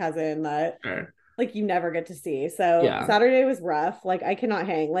your little cousin that like you never get to see. So Saturday was rough. Like, I cannot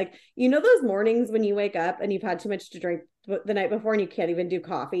hang. Like, those mornings when you wake up and you've had too much to drink the night before and you can't even do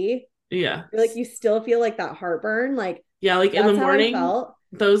coffee. Yeah. Like, you still feel like that heartburn. Like, like in the morning,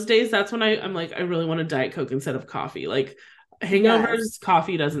 those days, that's when I'm like, I really want a Diet Coke instead of coffee. Like, hangovers,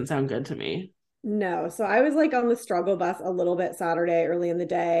 coffee doesn't sound good to me. No. So I was like on the struggle bus a little bit Saturday early in the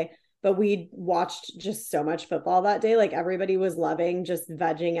day, but we watched just so much football that day. Like, everybody was loving just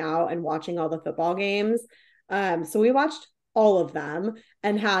vegging out and watching all the football games. So we watched all of them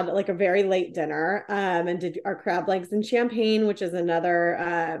and had like a very late dinner and did our crab legs and champagne, which is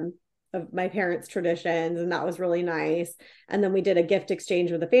another of my parents' traditions. And that was really nice. And then we did a gift exchange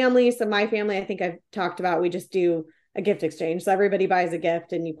with the family. So my family, I think I've talked about, we just do a gift exchange. So everybody buys a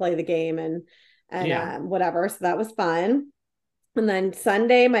gift and you play the game and whatever. So that was fun. And then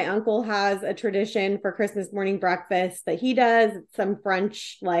Sunday, my uncle has a tradition for Christmas morning breakfast that he does. It's some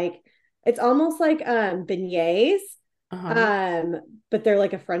French, like, it's almost like beignets, but they're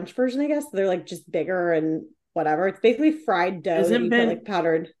like a French version, I guess. They're like just bigger and whatever. It's basically fried dough that you put like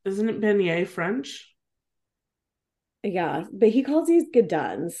powdered. Isn't it beignet French? Yeah, but he calls these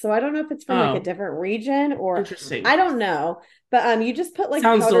guedons. So I don't know if it's from like a different region or interesting. I don't know. But you just put like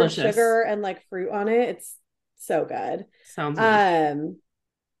Sounds powdered delicious. Sugar and like fruit on it. It's so good. Sounds delicious.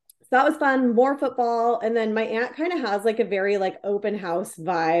 that was fun. More football. And then my aunt kind of has like a very like open house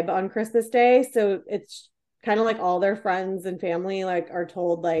vibe on Christmas Day. So it's kind of like all their friends and family like are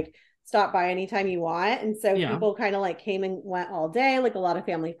told like stop by anytime you want. And so people kind of like came and went all day, like a lot of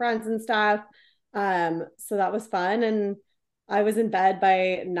family friends and stuff. So that was fun. And I was in bed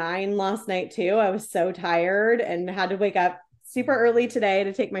by 9 last night too. I was so tired and had to wake up super early today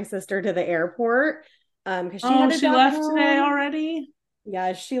to take my sister to the airport. Because she left today already.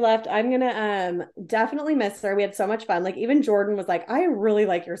 Yeah, she left. I'm gonna definitely miss her. We had so much fun. Like even Jordan was like, I really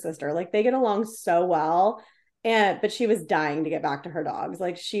like your sister. Like they get along so well. But she was dying to get back to her dogs.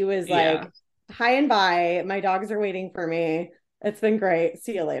 Like she was like, hi and bye. My dogs are waiting for me. It's been great.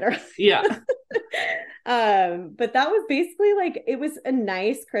 See you later. Yeah. But that was basically like it was a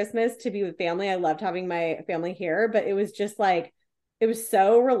nice Christmas to be with family. I loved having my family here, but it was just like it was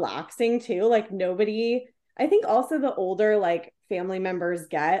so relaxing too. Like nobody, I think also the older like family members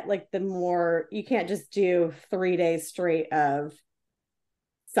get, like the more you can't just do 3 days straight of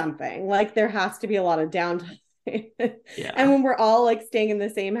something. Like there has to be a lot of downtime. Yeah. And when we're all like staying in the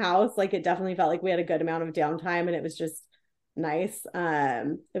same house, like it definitely felt like we had a good amount of downtime and it was just nice.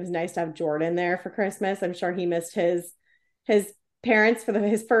 It was nice to have Jordan there for Christmas. I'm sure he missed his parents for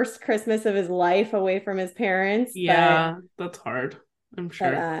his first Christmas of his life away from his parents. Yeah, that's hard. I'm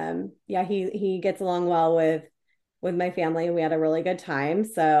sure. But yeah, he gets along well with my family and we had a really good time.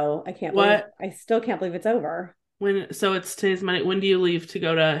 So I still can't believe it's over. So it's today's Monday. When do you leave to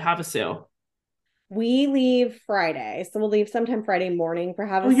go to Havasu? We leave Friday. So we'll leave sometime Friday morning for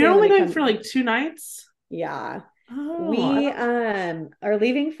Havasu. Oh, you're only going for like 2 nights? Yeah. Oh, we are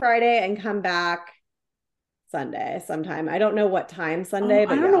leaving Friday and come back Sunday sometime. I don't know what time Sunday,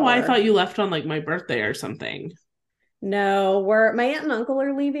 but I don't know why I thought you left on like my birthday or something. No, my aunt and uncle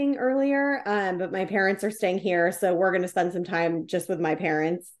are leaving earlier, but my parents are staying here, so we're going to spend some time just with my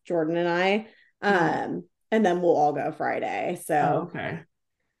parents, Jordan and I, and then we'll all go Friday. So okay,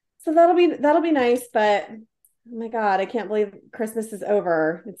 so that'll be nice. But oh my God, I can't believe Christmas is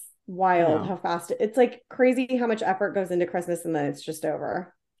over. It's wild how fast it's like crazy how much effort goes into Christmas and then it's just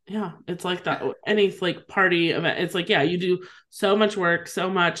over. Yeah, it's like that. Any like party event, it's like you do so much work, so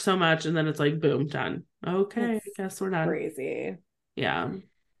much, and then it's like boom, done. Okay, I guess we're done. Crazy. Yeah.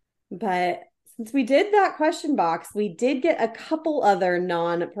 But since we did that question box, we did get a couple other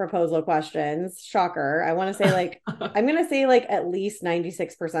non-proposal questions. Shocker. I want to say like, I'm going to say like at least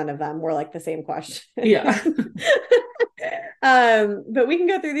 96% of them were like the same question. Yeah. But we can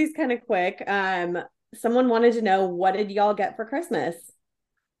go through these kind of quick. Someone wanted to know, what did y'all get for Christmas?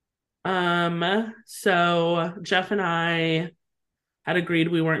 So Jeff and I had agreed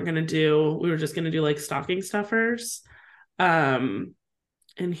we were just going to do like stocking stuffers. And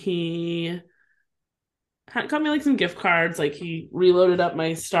he got me like some gift cards. Like he reloaded up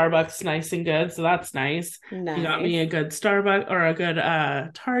my Starbucks nice and good. So that's nice. He got me a good Starbucks or a good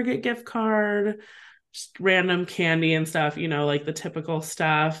Target gift card, just random candy and stuff, like the typical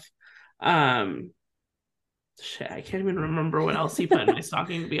stuff. Shit, I can't even remember what else he put in my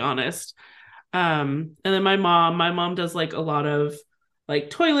stocking, to be honest. And then my mom does like a lot of like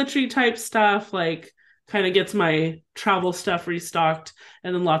toiletry type stuff, like kind of gets my travel stuff restocked,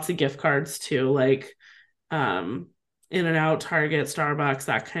 and then lots of gift cards too, like In-N-Out, Target, Starbucks,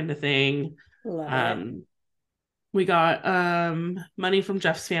 that kind of thing. We got money from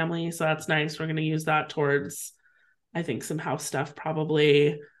Jeff's family, so that's nice. We're gonna use that towards, I think, some house stuff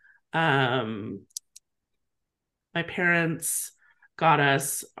probably. My parents got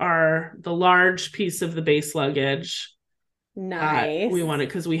us the large piece of the base luggage. Nice. We wanted,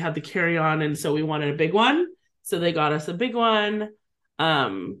 because we had the carry-on, and so we wanted a big one. So they got us a big one.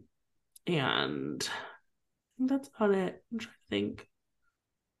 And that's about it. I'm trying to think.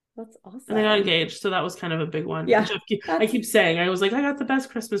 That's awesome. And I got engaged, so that was kind of a big one. Yeah. I keep saying, I was like, I got the best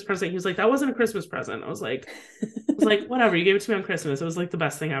Christmas present. He was like, that wasn't a Christmas present. I was like, whatever, you gave it to me on Christmas. It was like the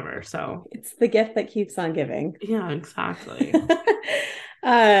best thing ever. So it's the gift that keeps on giving. Yeah, exactly.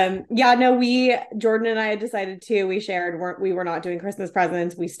 Jordan and I had decided we were not doing Christmas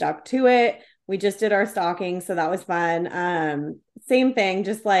presents. We stuck to it. We just did our stocking, so that was fun. Same thing,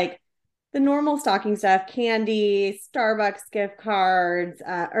 just like the normal stocking stuff, candy, Starbucks gift cards,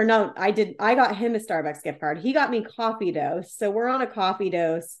 I got him a Starbucks gift card. He got me Coffee Dose. So we're on a Coffee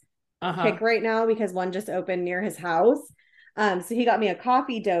Dose kick right now because one just opened near his house. So he got me a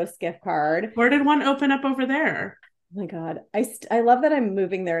Coffee Dose gift card. Where did one open up over there? Oh my God. I love that I'm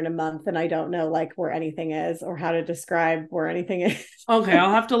moving there in a month and I don't know like where anything is or how to describe where anything is. Okay,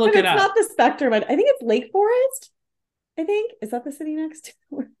 I'll have to look it up. It's not the Spectrum. I think it's Lake Forest. Is that the city next to?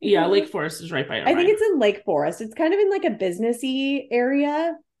 Yeah, Lake Forest is right by. I think it's in Lake Forest. It's kind of in like a businessy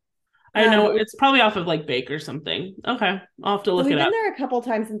area. I know But it's probably off of like Bake or something. Okay. I'll have to look we've it been up. there a couple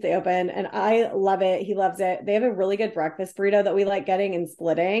times since they opened, and I love it. He loves it. They have a really good breakfast burrito that we like getting and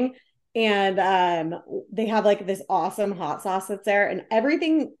splitting. And they have like this awesome hot sauce that's there, and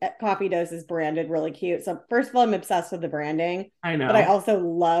everything at Coffee Dose is branded really cute. So first of all, I'm obsessed with the branding, I but I know. also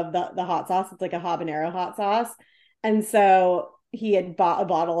love the hot sauce. It's like a habanero hot sauce. And so he had bought a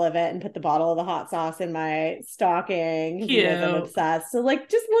bottle of it and put the bottle of the hot sauce in my stocking because he knows I'm Cute. obsessed. So like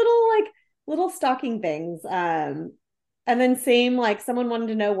just little stocking things. And then same, like someone wanted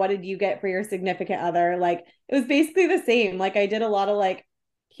to know, what did you get for your significant other? Like it was basically the same. Like I did a lot of like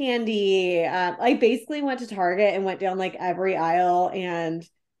candy. I basically went to Target and went down like every aisle and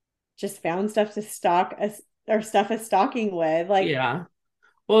just found stuff to stock or stuff a stocking with. Like, Yeah.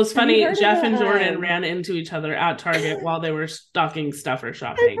 Well, it's have you funny. heard of Jeff the and Jordan ran into each other at Target while they were stocking stuffer I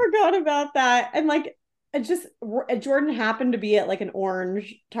shopping. forgot about that. And like it just Jordan happened to be at like an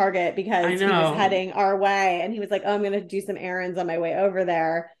orange Target I because he was know. heading our way, and he was like, "Oh, I'm going to do some errands on my way over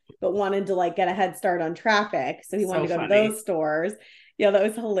there," but wanted to like get a head start on traffic, so he wanted So to go to funny. those stores. Yeah, that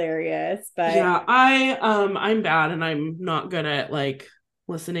was hilarious. But Yeah, I'm bad and I'm not good at like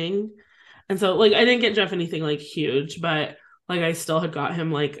listening. And so like I didn't get Jeff anything like huge, but like I still had got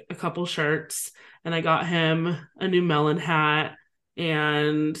him like a couple shirts and I got him a new melon hat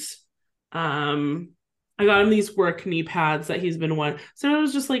and um I got him these work knee pads that he's been wanting. So it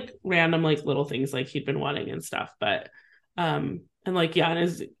was just like random like little things like he'd been wanting and stuff. But and like yeah,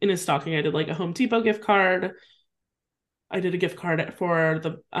 in his stocking I did like a Home Depot gift card. I did a gift card for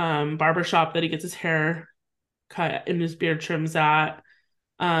the barber shop that he gets his hair cut and his beard trims at.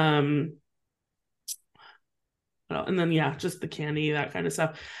 Um, and then yeah, just the candy, that kind of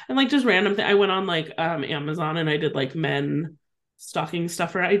stuff. And like just random thing. I went on like Amazon and I did like men stocking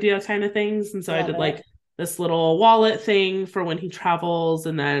stuffer idea kind of things. And so I love did it. like this little wallet thing for when he travels,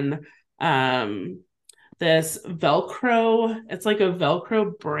 and then this Velcro, it's like a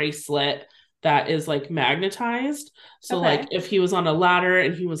Velcro bracelet that is like magnetized. So like Okay. if he was on a ladder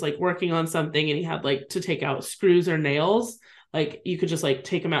and he was like working on something and he had like to take out screws or nails, like you could just like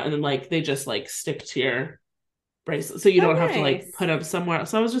take them out and then like they just like stick to your bracelet. So you Oh, don't have to like nice. put them somewhere else.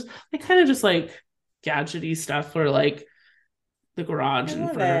 So I was just like kind of just like gadgety stuff for like the I garage and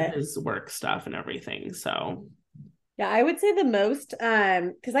love for it. his work stuff and everything. So Yeah, I would say the most,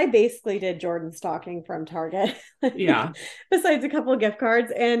 because I basically did Jordan stocking from Target, yeah. besides a couple of gift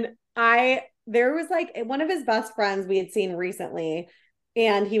cards. And there was like one of his best friends we had seen recently,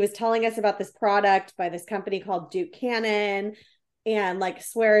 and he was telling us about this product by this company called Duke Cannon, and like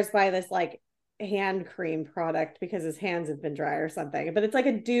swears by this like hand cream product because his hands have been dry or something. But it's like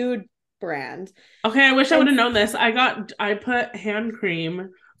a dude brand. Okay, I wish I would And have known this. I put hand cream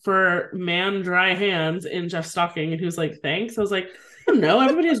for man dry hands in Jeff's stocking, and he was like, "Thanks." I was like, "I don't know.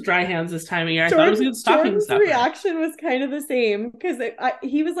 Everybody has dry hands this time of year. I thought it was a good stocking Jordan's stuffer." reaction was kind of the same because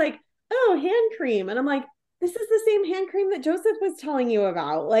he was like, "Oh, hand cream," and I'm like, "This is the same hand cream that Joseph was telling you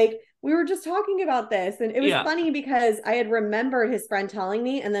about. Like we were just talking about this." And it was Yeah. funny because I had remembered his friend telling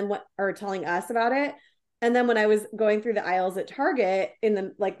me, and then telling us about it. And then when I was going through the aisles at Target in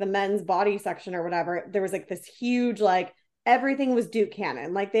the like the men's body section or whatever, there was like this huge like everything was Duke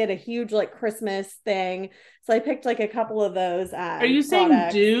Cannon. Like they had a huge like Christmas thing. So I picked like a couple of those Are you saying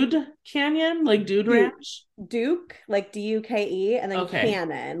products. Dude Canyon, like Dude Duke, Ranch? Duke, like Duke, and then Okay,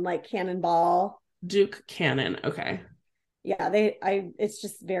 Cannon, like Cannonball. Duke Cannon. Okay. Yeah, it's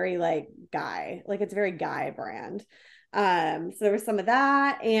just very like guy, like it's very guy brand. So there was some of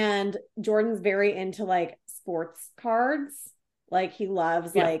that, and Jordan's very into like sports cards. Like he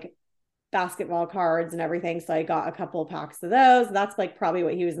loves Yeah. like basketball cards and everything. So I got a couple of packs of those. That's like probably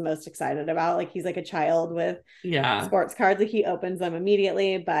what he was the most excited about. Like he's like a child with Yeah. sports cards. Like he opens them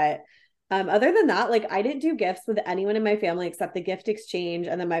immediately. But other than that, like I didn't do gifts with anyone in my family except the gift exchange.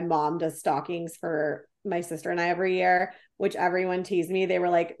 And then my mom does stockings for my sister and I every year, which everyone teased me. They were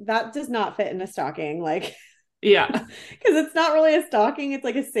like, that does not fit in a stocking. Like, Yeah. because it's not really a stocking. It's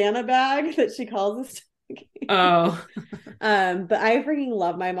like a Santa bag that she calls a stocking. Oh, But I freaking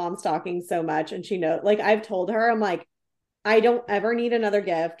love my mom's stocking so much. And she knows, like, I've told her, I'm like, I don't ever need another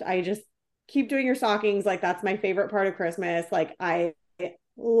gift. I just keep doing your stockings. Like, that's my favorite part of Christmas. Like, I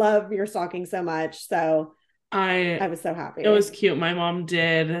love your stocking so much. So I was so it was happy. cute. My mom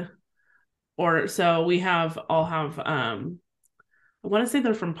did, or so all have I want to say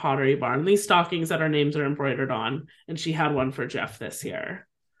they're from Pottery Barn. These stockings that our names are embroidered on, and she had one for Jeff this year.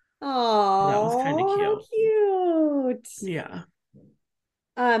 That was kind of Oh, how cute. cute. Yeah.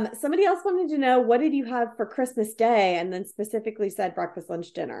 Somebody else wanted to know, what did you have for Christmas Day? And then specifically said breakfast,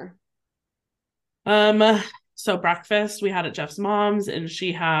 lunch, dinner. Um, So breakfast we had at Jeff's mom's, and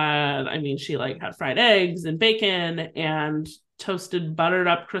she had fried eggs and bacon and toasted buttered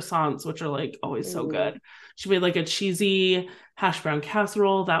up croissants, which are like always so good. She made like a cheesy hash brown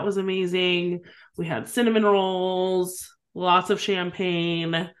casserole. That was amazing. We had cinnamon rolls, lots of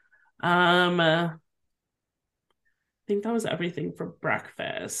champagne. I think that was everything for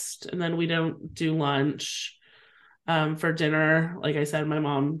breakfast. And then we don't do lunch. For dinner, like I said, my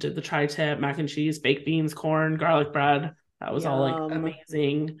mom did the tri-tip, mac and cheese, baked beans, corn, garlic bread. That was all like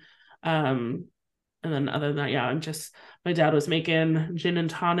amazing. And then other than that, yeah, my dad was making gin and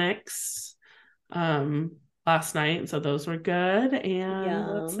tonics last night, so those were good.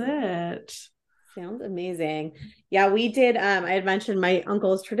 And that's it. Sounds amazing. Yeah, we did. I had mentioned my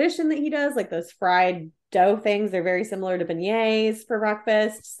uncle's tradition that he does, like those fried dough things. They're very similar to beignets for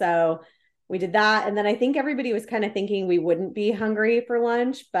breakfast. So we did that. And then I think everybody was kind of thinking we wouldn't be hungry for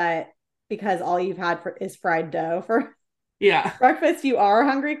lunch, but because all you've had is fried dough for breakfast, you are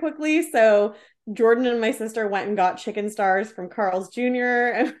hungry quickly. So Jordan and my sister went and got chicken stars from Carl's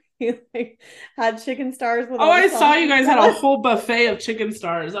Jr. and we had chicken stars with I saw you guys had a whole buffet of chicken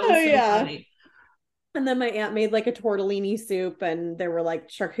stars. That was so funny. And then my aunt made like a tortellini soup, and there were like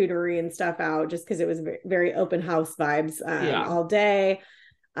charcuterie and stuff out just because it was very open house vibes all day.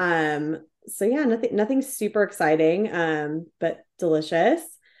 So yeah, nothing super exciting, but delicious.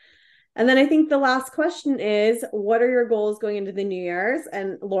 And then I think the last question is, what are your goals going into the New Year's?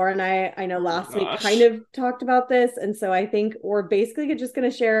 And Laura and I know last week kind of talked about this. And so I think we're basically just going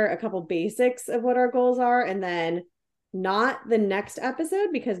to share a couple basics of what our goals are, and then not the next episode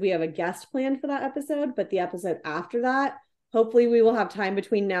because we have a guest planned for that episode, but the episode after that. Hopefully we will have time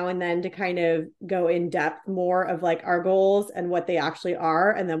between now and then to kind of go in depth more of like our goals and what they actually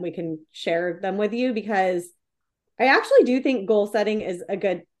are. And then we can share them with you, because I actually do think goal setting is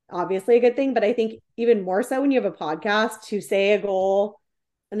obviously a good thing, but I think even more so when you have a podcast, to say a goal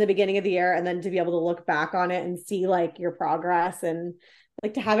in the beginning of the year and then to be able to look back on it and see like your progress, and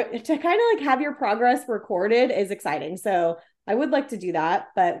like to kind of like have your progress recorded is exciting. So I would like to do that,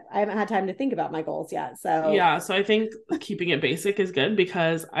 but I haven't had time to think about my goals yet. So yeah, so I think keeping it basic is good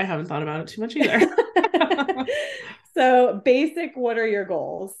because I haven't thought about it too much either. So basic, what are your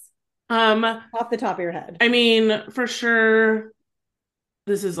goals? Off the top of your head. I mean, for sure,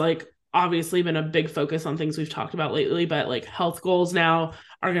 this is like obviously been a big focus on things we've talked about lately, but like health goals now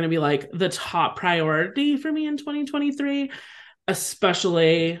are going to be like the top priority for me in 2023,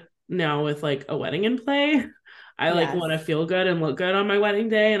 especially now with like a wedding in play. I like want to feel good and look good on my wedding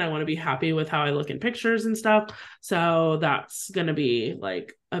day, and I want to be happy with how I look in pictures and stuff. So that's going to be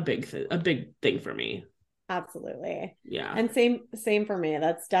like a big thing for me. Absolutely. Yeah. And same for me.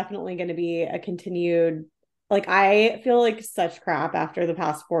 That's definitely going to be a continued, like, I feel like such crap after the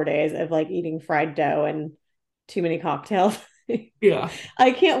past 4 days of like eating fried dough and too many cocktails. Yeah. I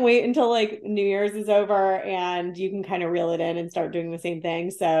can't wait until like New Year's is over and you can kind of reel it in and start doing the same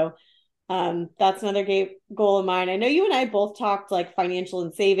thing. So that's another goal of mine. I know you and I both talked like financial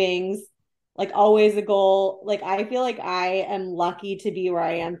and savings, like always a goal. Like, I feel like I am lucky to be where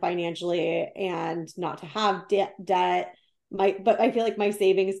I am financially and not to have debt. But I feel like my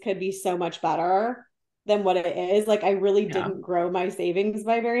savings could be so much better than what it is. Like, I really didn't grow my savings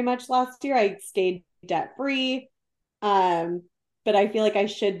by very much last year. I stayed debt free. But I feel like I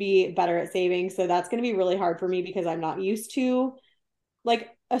should be better at saving. So that's going to be really hard for me because I'm not used to like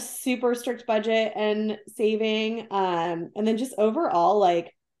a super strict budget and saving. And then just overall,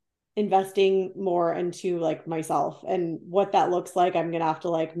 like investing more into like myself and what that looks like. I'm going to have to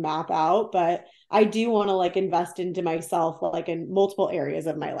like map out, but I do want to like invest into myself, like in multiple areas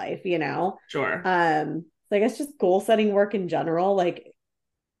of my life, you know? Sure. So I guess just goal setting work in general, like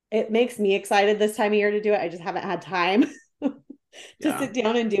it makes me excited this time of year to do it. I just haven't had time to sit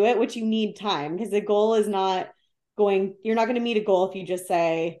down and do it, which you need time, because the goal is you're not going to meet a goal if you just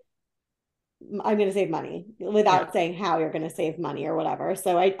say, I'm going to save money without saying how you're going to save money or whatever.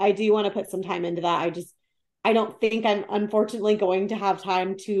 So I do want to put some time into that. I don't think I'm unfortunately going to have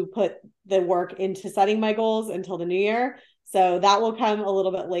time to put the work into setting my goals until the new year. So that will come a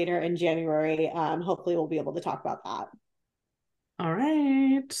little bit later in January. Hopefully we'll be able to talk about that. All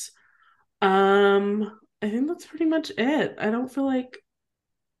right. I think that's pretty much it. I don't feel like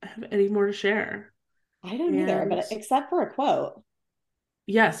I have any more to share. I don't either, but except for a quote.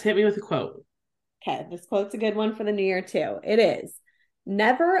 Yes, hit me with a quote. Okay, this quote's a good one for the new year too. It is,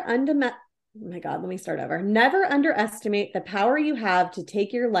 oh my God, let me start over. Never underestimate the power you have to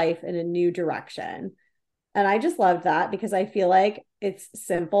take your life in a new direction. And I just loved that because I feel like it's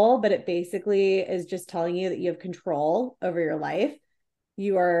simple, but it basically is just telling you that you have control over your life.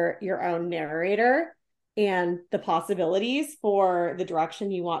 You are your own narrator. and the possibilities for the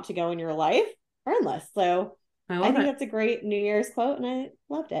direction you want to go in your life are endless. So I think that's a great New Year's quote, and I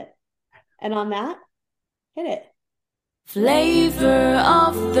loved it. And on that, hit it. Flavor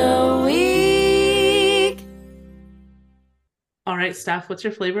of the week. All right, Steph, what's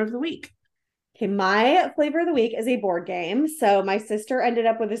your flavor of the week? Okay, my flavor of the week is a board game. So my sister ended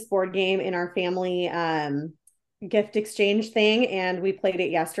up with this board game in our family gift exchange thing, and we played it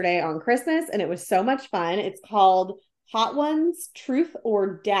yesterday on Christmas, and it was so much fun. It's called Hot Ones Truth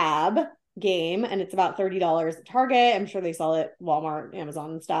or Dab game, and it's about $30 at Target. I'm sure they sell it at Walmart,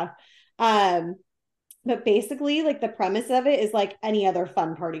 Amazon, and stuff. But basically, like, the premise of it is like any other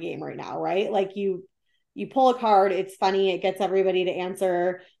fun party game right now, right? Like you pull a card, it's funny, it gets everybody to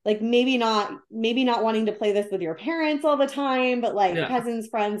answer, like maybe not wanting to play this with your parents all the time, but like cousins,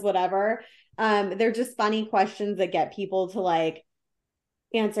 friends, whatever. They're just funny questions that get people to like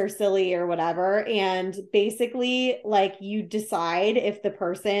answer silly or whatever. And basically, like, you decide if the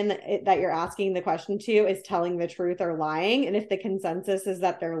person that you're asking the question to is telling the truth or lying. And if the consensus is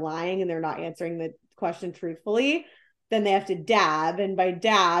that they're lying and they're not answering the question truthfully, then they have to dab. And by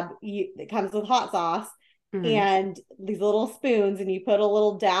dab, it comes with hot sauce and these little spoons, and you put a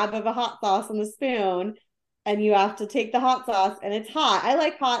little dab of a hot sauce on the spoon, and you have to take the hot sauce, and it's hot. I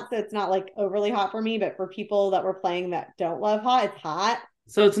like hot, so it's not like overly hot for me, but for people that were playing that don't love hot, it's hot.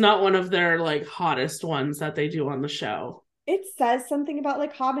 So it's not one of their like hottest ones that they do on the show. It says something about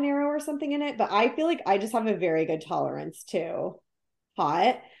like habanero or something in it, but I feel like I just have a very good tolerance to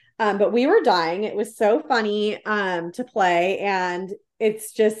hot. But we were dying. It was so funny to play, and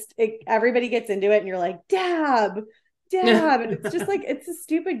it's just everybody gets into it, and you're like, dab. And it's just like, it's a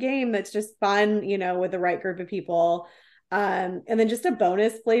stupid game that's just fun, you know, with the right group of people. And then just a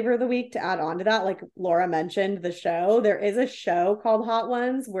bonus flavor of the week to add on to that, like Laura mentioned, the show. There is a show called Hot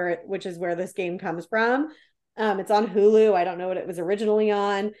Ones, which is where this game comes from. It's on Hulu. I don't know what it was originally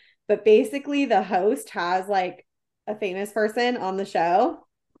on, but basically the host has like a famous person on the show,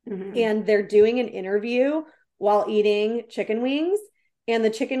 and they're doing an interview while eating chicken wings. And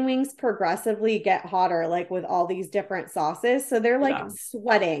the chicken wings progressively get hotter, like with all these different sauces. So they're like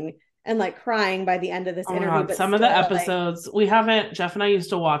sweating and like crying by the end of this interview. But some of the episodes, Jeff and I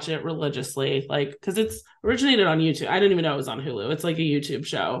used to watch it religiously, like, because it's originated on YouTube. I didn't even know it was on Hulu. It's like a YouTube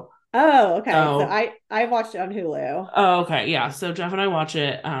show. Oh, okay. So I watched it on Hulu. Oh, okay. Yeah. So Jeff and I watch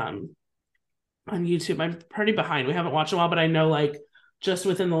it on YouTube. I'm pretty behind. We haven't watched it in a while, but I know like just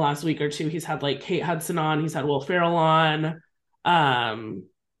within the last week or two, he's had like Kate Hudson on, he's had Will Ferrell on.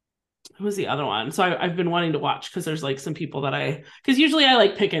 Who was the other one? So I've been wanting to watch, because there's like some people that because usually I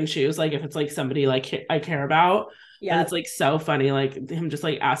like pick and choose, like if it's like somebody like I care about. Yeah, and it's like so funny, like him just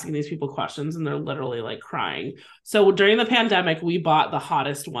like asking these people questions, and they're literally like crying. So during the pandemic, we bought the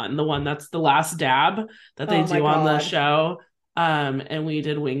hottest one, the one that's the last dab that they do on the show. And we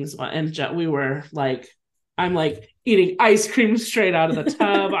did wings one, and we were like, I'm like eating ice cream straight out of the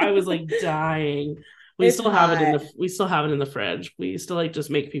tub. I was like dying. We still have it in the fridge. We used to like just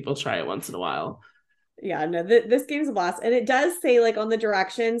make people try it once in a while. Yeah, no, this game's a blast. And it does say like on the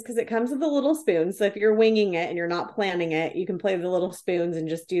directions, because it comes with a little spoon. So if you're winging it and you're not planning it, you can play with the little spoons and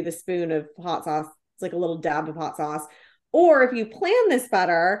just do the spoon of hot sauce. It's like a little dab of hot sauce. Or if you plan this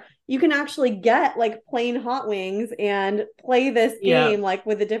better, you can actually get like plain hot wings and play this game like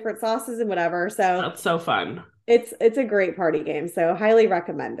with the different sauces and whatever. So that's so fun. It's a great party game. So highly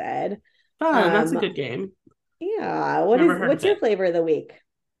recommended. That's a good game. Yeah. What's your flavor of the week?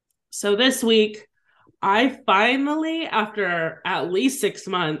 So this week, I finally, after at least 6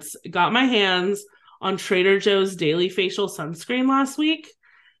 months, got my hands on Trader Joe's Daily Facial Sunscreen last week.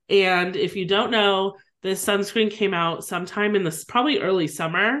 And if you don't know, this sunscreen came out sometime in this probably early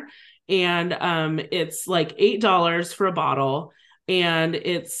summer. And it's like $8 for a bottle. And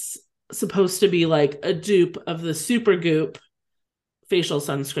it's supposed to be like a dupe of the Supergoop facial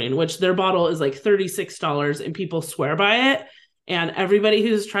sunscreen, which their bottle is like $36, and people swear by it. And everybody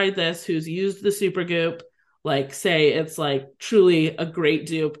who's tried this, who's used the Supergoop, like say it's like truly a great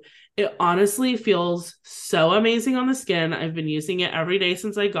dupe. It honestly feels so amazing on the skin. I've been using it every day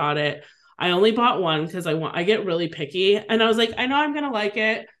since I got it. I only bought one because I get really picky, and I was like, I know I'm gonna like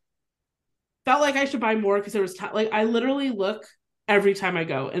it. Felt like I should buy more because there was like I literally look every time I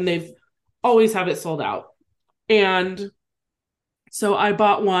go, and they've always have it sold out. And so I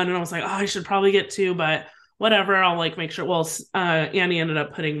bought one, and I was like, oh, I should probably get two, but whatever. I'll like make sure. Well, Annie ended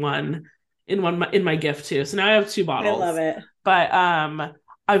up putting one in my gift too. So now I have 2 bottles. I love it. But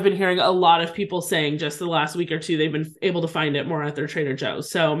I've been hearing a lot of people saying just the last week or two, they've been able to find it more at their Trader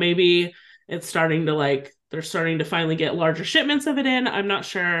Joe's. So maybe it's starting to they're starting to finally get larger shipments of it in. I'm not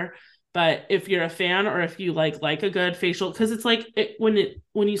sure. But if you're a fan, or if you like a good facial, because it's like when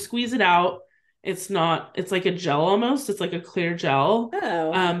you squeeze it out, it's like a gel almost. It's like a clear gel.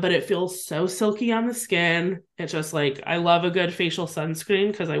 Oh. But it feels so silky on the skin. It's just like, I love a good facial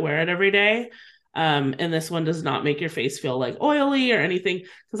sunscreen because I wear it every day. And this one does not make your face feel like oily or anything.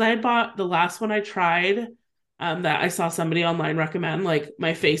 Because I had bought the last one I tried, that I saw somebody online recommend, like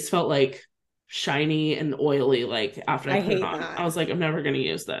my face felt like shiny and oily, like after I put it on. That. I was like, I'm never going to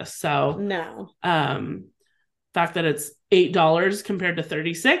use this. So no. Fact that it's $8 compared to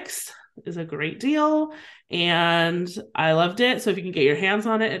 $36 is a great deal, and I loved it. So if you can get your hands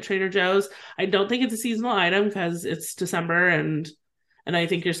on it at Trader Joe's, I don't think it's a seasonal item because it's December, and I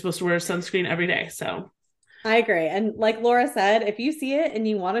think you're supposed to wear sunscreen every day. So I agree. And like Laura said, if you see it and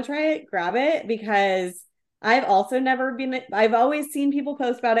you want to try it, grab it, because I've always seen people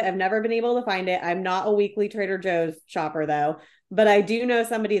post about it. I've never been able to find it. I'm not a weekly Trader Joe's shopper though, but I do know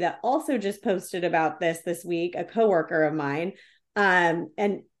somebody that also just posted about this week, a coworker of mine.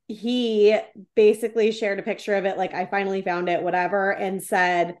 And he basically shared a picture of it, like, I finally found it, whatever, and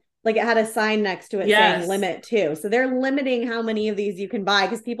said, like, it had a sign next to it saying limit 2. So they're limiting how many of these you can buy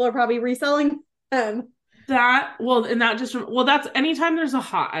because people are probably reselling them. That's anytime there's a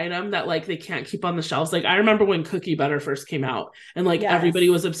hot item that like they can't keep on the shelves. Like I remember when cookie butter first came out and like everybody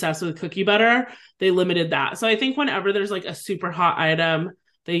was obsessed with cookie butter, they limited that. So I think whenever there's like a super hot item,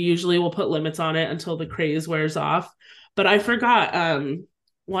 they usually will put limits on it until the craze wears off. But I forgot,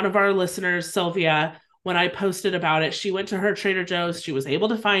 one of our listeners, Sylvia, when I posted about it, she went to her Trader Joe's, she was able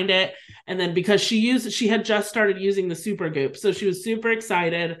to find it. And then because she had just started using the Supergoop, so she was super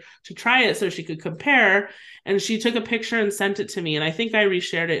excited to try it so she could compare. And she took a picture and sent it to me. And I think I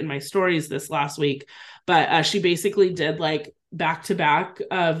reshared it in my stories this last week. But she basically did like back to back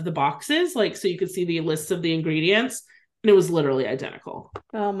of the boxes, like so you could see the lists of the ingredients. And it was literally identical.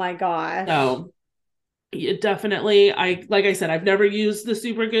 Oh my gosh. So it definitely, like I said, I've never used the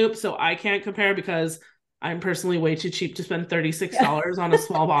Supergoop, so I can't compare because I'm personally way too cheap to spend $36 on a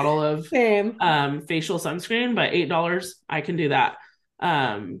small bottle of facial sunscreen, but $8, I can do that. But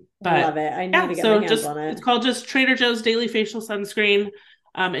I love it. I need to get my hands on it. It's called just Trader Joe's Daily Facial Sunscreen.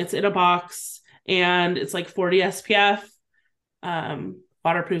 It's in a box and it's like 40 SPF,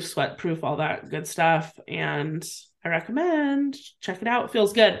 waterproof, sweatproof, all that good stuff. And I recommend check it out. It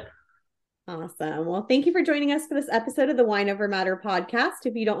feels good. Awesome. Well, thank you for joining us for this episode of the Wine Over Matter podcast.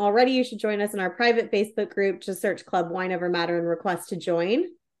 If you don't already, you should join us in our private Facebook group. Just search Club Wine Over Matter and request to join.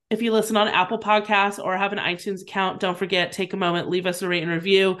 If you listen on Apple Podcasts or have an iTunes account, don't forget, take a moment, leave us a rate and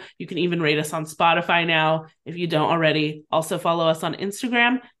review. You can even rate us on Spotify now if you don't already. Also follow us on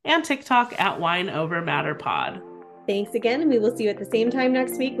Instagram and TikTok at Wine Over Matter Pod. Thanks again, and we will see you at the same time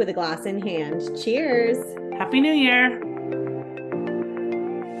next week with a glass in hand. Cheers. Happy New Year.